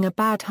 including a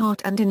bad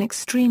heart and an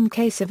extreme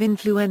case of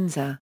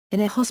influenza, in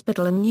a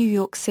hospital in New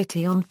York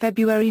City on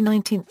February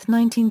 19,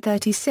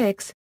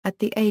 1936, at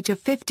the age of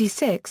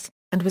 56,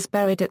 and was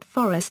buried at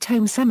Forest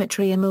Home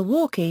Cemetery in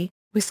Milwaukee,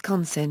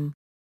 Wisconsin.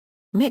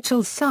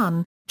 Mitchell's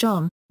son,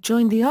 John,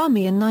 joined the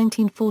Army in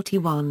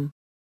 1941.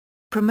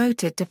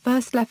 Promoted to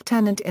first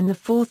lieutenant in the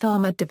 4th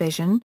Armored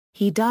Division,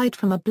 he died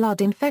from a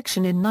blood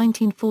infection in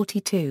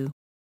 1942.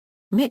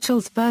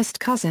 Mitchell's first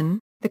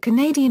cousin, the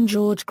Canadian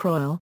George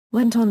Croyle,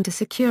 went on to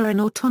secure an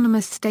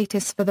autonomous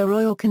status for the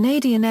Royal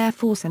Canadian Air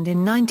Force and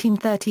in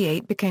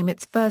 1938 became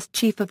its first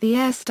Chief of the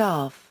Air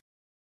Staff.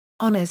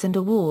 Honours and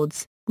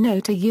awards,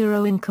 note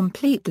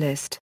incomplete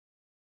list.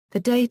 The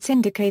dates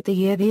indicate the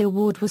year the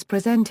award was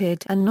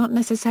presented and not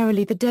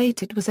necessarily the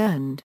date it was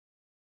earned.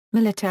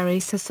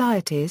 Military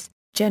societies.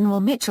 General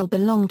Mitchell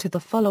belonged to the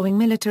following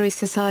military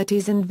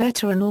societies and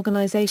veteran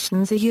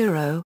organizations: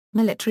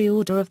 Military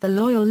Order of the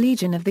Loyal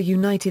Legion of the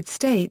United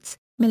States,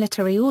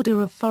 Military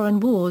Order of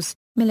Foreign Wars,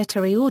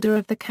 Military Order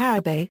of the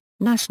Caribbean,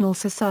 National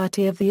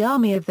Society of the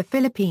Army of the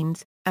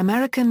Philippines,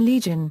 American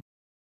Legion.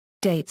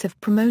 Dates of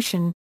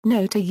promotion.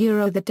 Note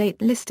the date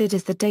listed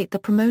is the date the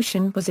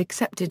promotion was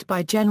accepted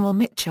by General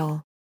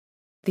Mitchell.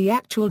 The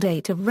actual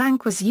date of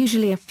rank was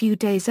usually a few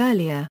days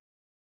earlier.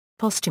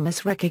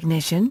 Posthumous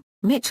recognition.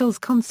 Mitchell's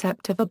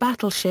concept of a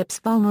battleship's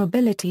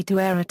vulnerability to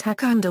air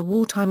attack under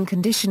wartime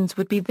conditions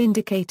would be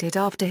vindicated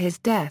after his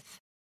death.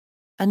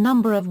 A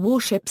number of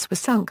warships were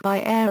sunk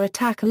by air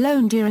attack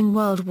alone during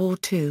World War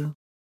II.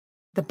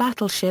 The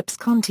battleships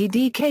Conte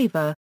D.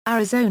 Cava,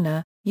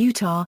 Arizona,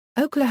 Utah,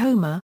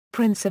 Oklahoma,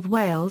 Prince of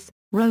Wales,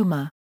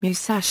 Roma,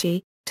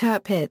 Musashi,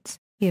 Tirpitz,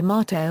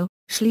 Yamato,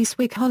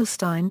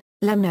 Schleswig-Holstein,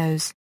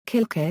 Lemnos,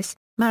 Kilkis,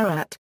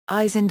 Marat,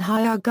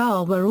 Eisenhower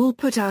were all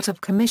put out of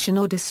commission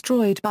or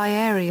destroyed by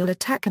aerial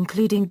attack,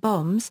 including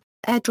bombs,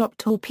 airdrop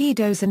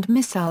torpedoes and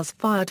missiles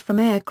fired from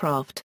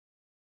aircraft.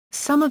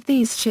 Some of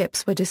these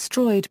ships were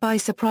destroyed by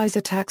surprise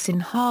attacks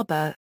in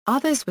harbor,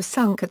 others were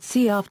sunk at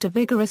sea after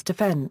vigorous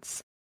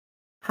defense.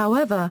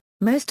 However,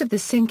 most of the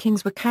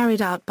sinkings were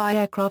carried out by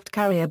aircraft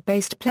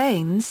carrier-based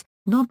planes,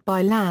 not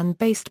by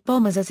land-based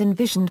bombers as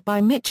envisioned by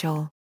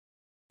Mitchell.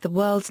 The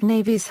world's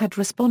navies had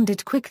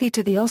responded quickly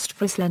to the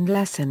Ostfriesland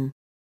lesson.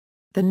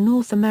 The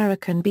North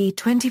American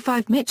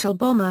B-25 Mitchell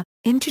bomber,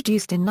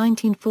 introduced in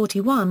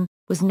 1941,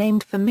 was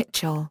named for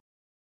Mitchell.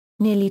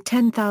 Nearly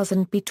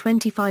 10,000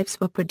 B-25s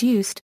were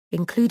produced,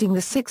 including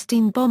the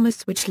 16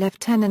 bombers which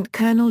Lieutenant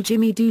Colonel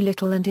Jimmy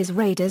Doolittle and his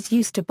raiders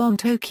used to bomb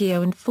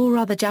Tokyo and 4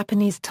 other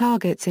Japanese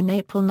targets in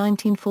April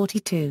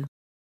 1942.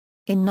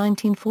 In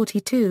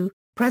 1942,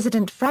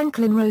 President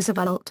Franklin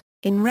Roosevelt,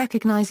 in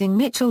recognizing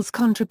Mitchell's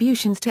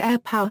contributions to air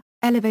power,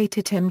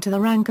 elevated him to the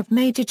rank of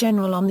Major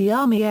General on the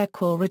Army Air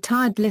Corps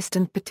retired list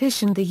and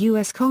petitioned the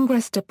U.S.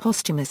 Congress to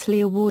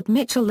posthumously award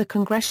Mitchell the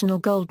Congressional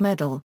Gold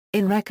Medal,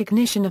 in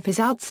recognition of his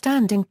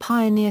outstanding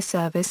pioneer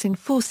service and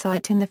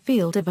foresight in the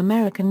field of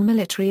American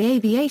military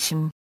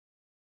aviation.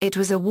 It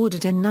was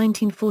awarded in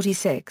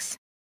 1946.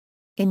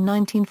 In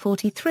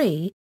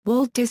 1943,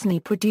 Walt Disney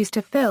produced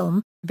a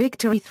film,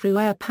 Victory Through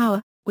Air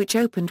Power, which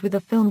opened with a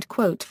filmed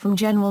quote from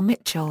General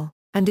Mitchell,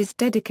 and is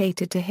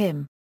dedicated to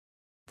him.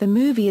 The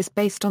movie is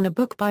based on a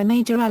book by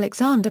Major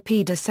Alexander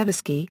P.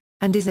 Dostoevsky,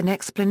 and is an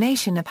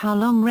explanation of how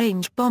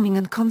long-range bombing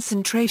and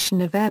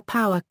concentration of air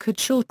power could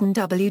shorten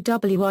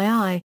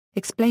WWII,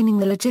 explaining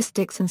the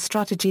logistics and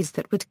strategies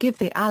that would give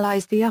the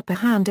Allies the upper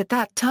hand at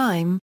that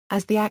time,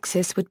 as the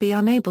Axis would be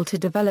unable to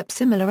develop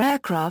similar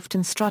aircraft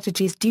and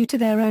strategies due to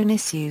their own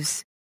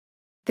issues.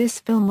 This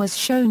film was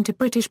shown to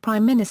British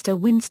Prime Minister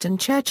Winston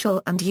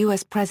Churchill and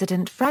US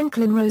President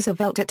Franklin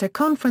Roosevelt at a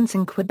conference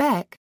in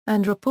Quebec,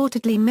 and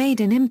reportedly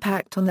made an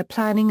impact on the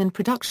planning and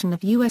production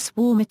of U.S.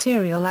 war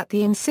material at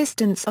the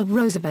insistence of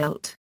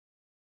Roosevelt.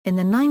 In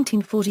the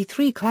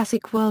 1943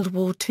 classic World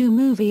War II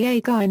movie A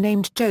Guy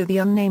Named Joe, the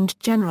unnamed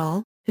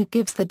general, who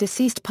gives the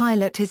deceased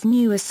pilot his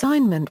new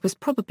assignment, was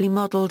probably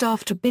modeled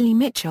after Billy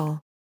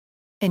Mitchell.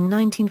 In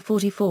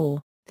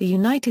 1944, the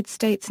United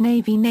States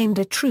Navy named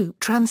a troop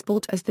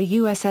transport as the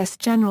USS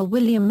General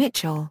William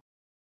Mitchell.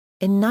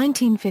 In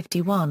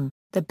 1951,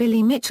 the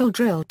Billy Mitchell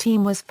Drill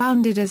Team was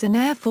founded as an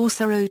Air Force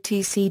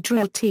ROTC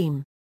drill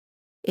team.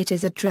 It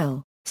is a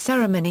drill,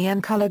 ceremony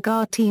and color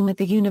guard team at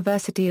the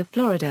University of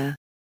Florida.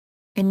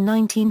 In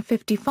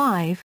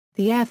 1955,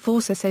 the Air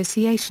Force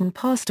Association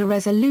passed a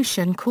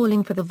resolution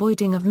calling for the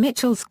voiding of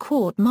Mitchell's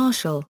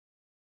court-martial.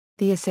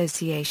 The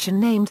association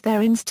named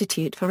their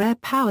Institute for Air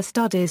Power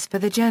Studies for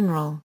the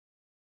general.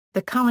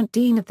 The current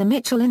dean of the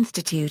Mitchell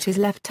Institute is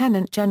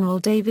Lieutenant General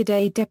David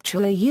A.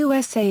 Deptula,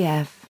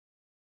 USAF.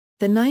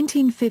 The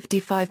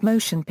 1955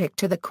 motion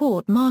picture The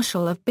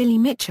Court-Martial of Billy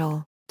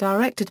Mitchell,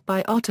 directed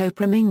by Otto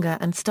Preminger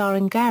and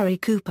starring Gary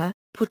Cooper,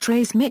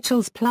 portrays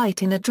Mitchell's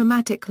plight in a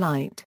dramatic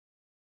light.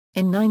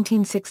 In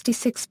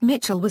 1966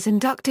 Mitchell was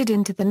inducted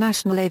into the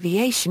National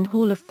Aviation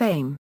Hall of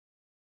Fame.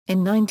 In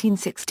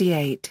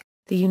 1968,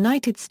 the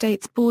United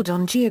States Board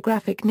on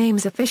Geographic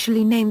Names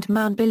officially named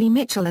Mount Billy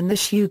Mitchell in the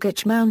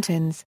Chugach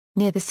Mountains,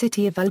 near the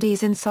city of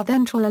Valdez in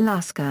southern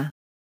Alaska.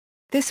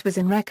 This was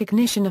in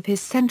recognition of his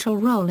central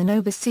role in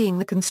overseeing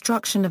the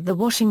construction of the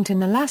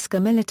Washington-Alaska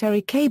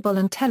military cable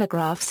and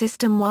telegraph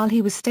system while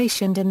he was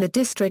stationed in the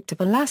District of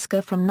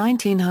Alaska from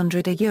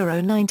 1900 to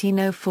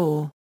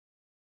 1904.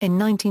 In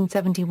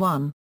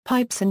 1971,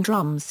 Pipes and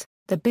Drums,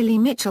 the Billy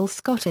Mitchell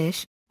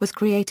Scottish, was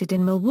created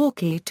in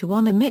Milwaukee to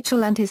honor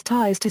Mitchell and his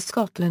ties to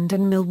Scotland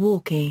and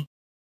Milwaukee.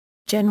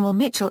 General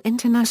Mitchell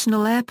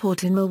International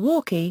Airport in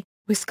Milwaukee,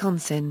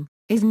 Wisconsin,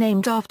 is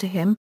named after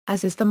him,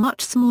 as is the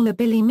much smaller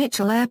Billy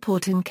Mitchell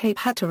Airport in Cape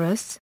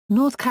Hatteras,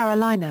 North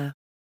Carolina.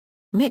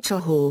 Mitchell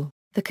Hall,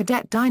 the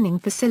cadet dining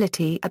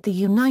facility at the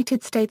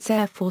United States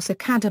Air Force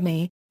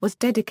Academy, was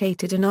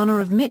dedicated in honor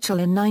of Mitchell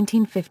in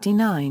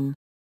 1959.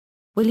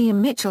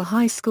 William Mitchell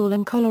High School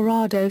in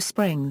Colorado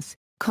Springs,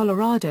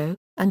 Colorado,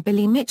 and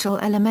Billy Mitchell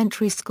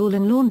Elementary School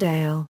in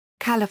Lawndale,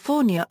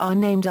 California are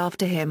named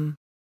after him.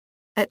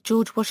 At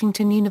George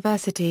Washington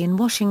University in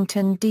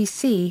Washington,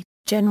 D.C.,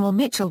 General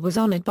Mitchell was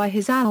honored by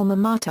his alma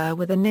mater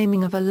with the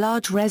naming of a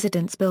large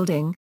residence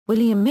building,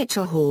 William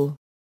Mitchell Hall.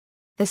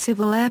 The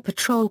Civil Air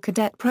Patrol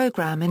Cadet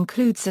Program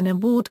includes an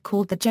award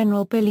called the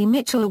General Billy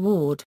Mitchell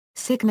Award,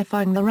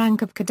 signifying the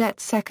rank of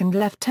cadet second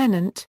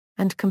lieutenant,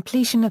 and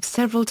completion of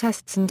several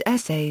tests and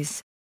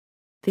essays.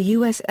 The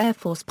U.S. Air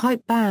Force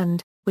Pipe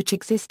Band, which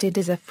existed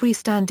as a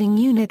freestanding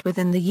unit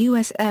within the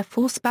U.S. Air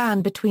Force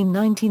Band between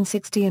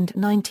 1960 and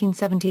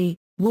 1970,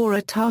 wore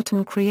a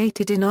tartan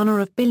created in honor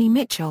of Billy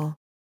Mitchell.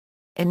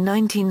 In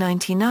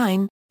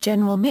 1999,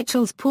 General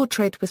Mitchell's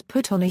portrait was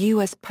put on a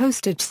U.S.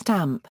 postage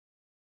stamp.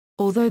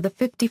 Although the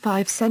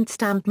 55-cent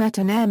stamp met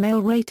an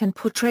airmail rate and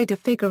portrayed a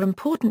figure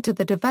important to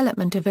the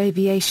development of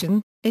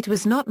aviation, it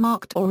was not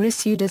marked or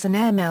issued as an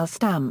airmail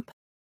stamp.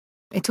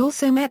 It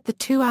also met the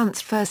 2-ounce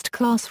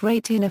first-class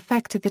rate in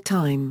effect at the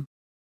time.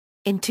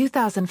 In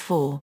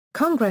 2004,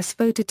 Congress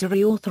voted to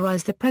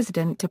reauthorize the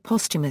President to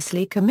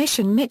posthumously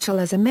commission Mitchell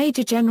as a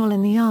Major General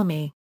in the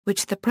Army,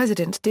 which the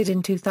President did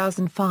in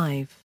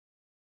 2005.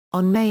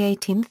 On May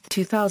 18,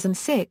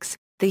 2006,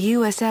 the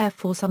U.S. Air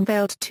Force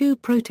unveiled 2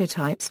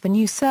 prototypes for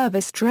new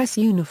service dress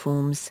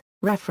uniforms,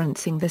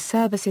 referencing the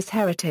service's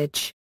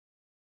heritage.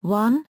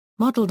 One,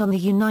 modeled on the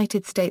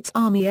United States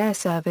Army Air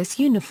Service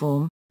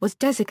uniform, was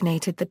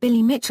designated the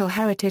Billy Mitchell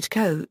Heritage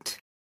Coat.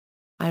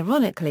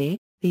 Ironically,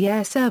 the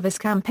Air Service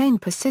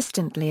campaigned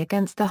persistently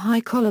against the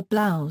high-collar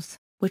blouse,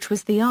 which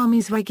was the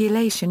Army's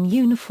regulation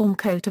uniform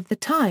coat of the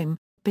time,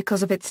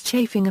 because of its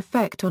chafing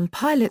effect on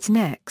pilots'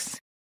 necks.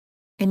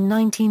 In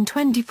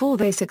 1924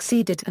 they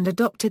succeeded and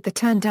adopted the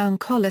turn-down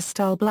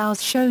collar-style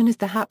blouse shown as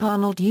the Hap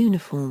Arnold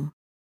uniform.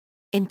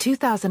 In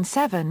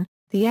 2007,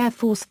 the Air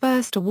Force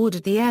first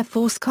awarded the Air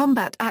Force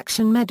Combat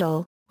Action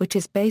Medal, which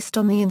is based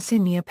on the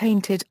insignia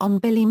painted on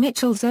Billy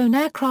Mitchell's own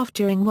aircraft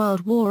during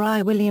World War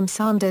I. William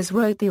Sanders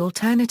wrote the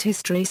alternate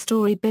history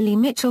story Billy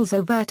Mitchell's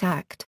Overt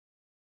Act.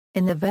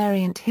 In the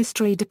variant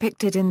history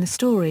depicted in the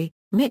story,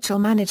 Mitchell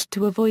managed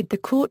to avoid the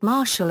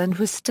court-martial and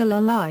was still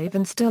alive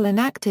and still an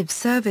active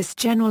service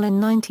general in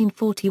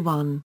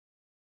 1941.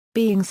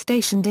 Being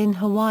stationed in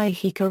Hawaii,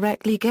 he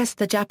correctly guessed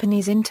the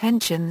Japanese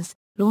intentions,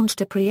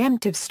 launched a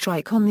preemptive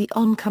strike on the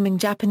oncoming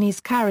Japanese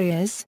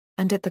carriers,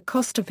 and at the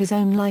cost of his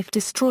own life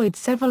destroyed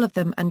several of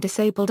them and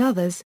disabled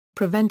others,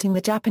 preventing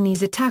the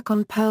Japanese attack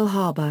on Pearl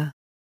Harbor.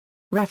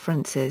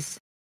 References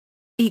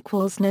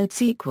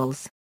 =Notes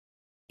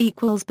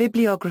 ==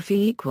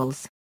 Bibliography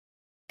 ==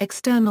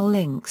 External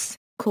links: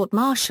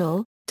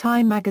 Court-Martial,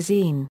 Time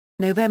Magazine,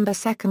 November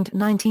 2,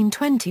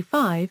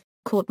 1925,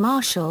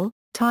 Court-Martial,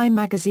 Time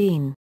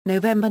Magazine,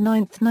 November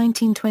 9,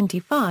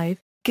 1925,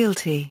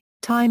 Guilty,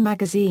 Time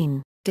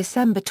Magazine,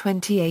 December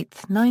 28,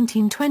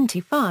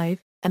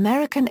 1925,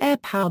 American Air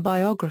Power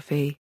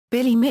Biography,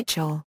 Billy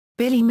Mitchell,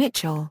 Billy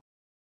Mitchell.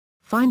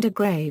 Find a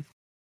Grave.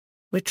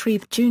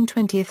 Retrieved June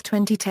 20,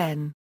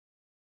 2010.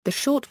 The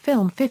short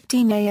film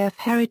 15 AF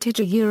Heritage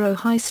a Euro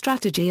High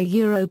Strategy a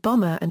Euro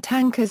Bomber and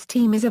Tankers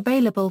Team is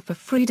available for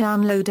free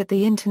download at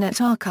the Internet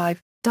Archive,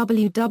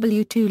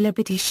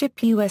 www.Liberty Ship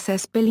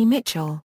USS Billy Mitchell.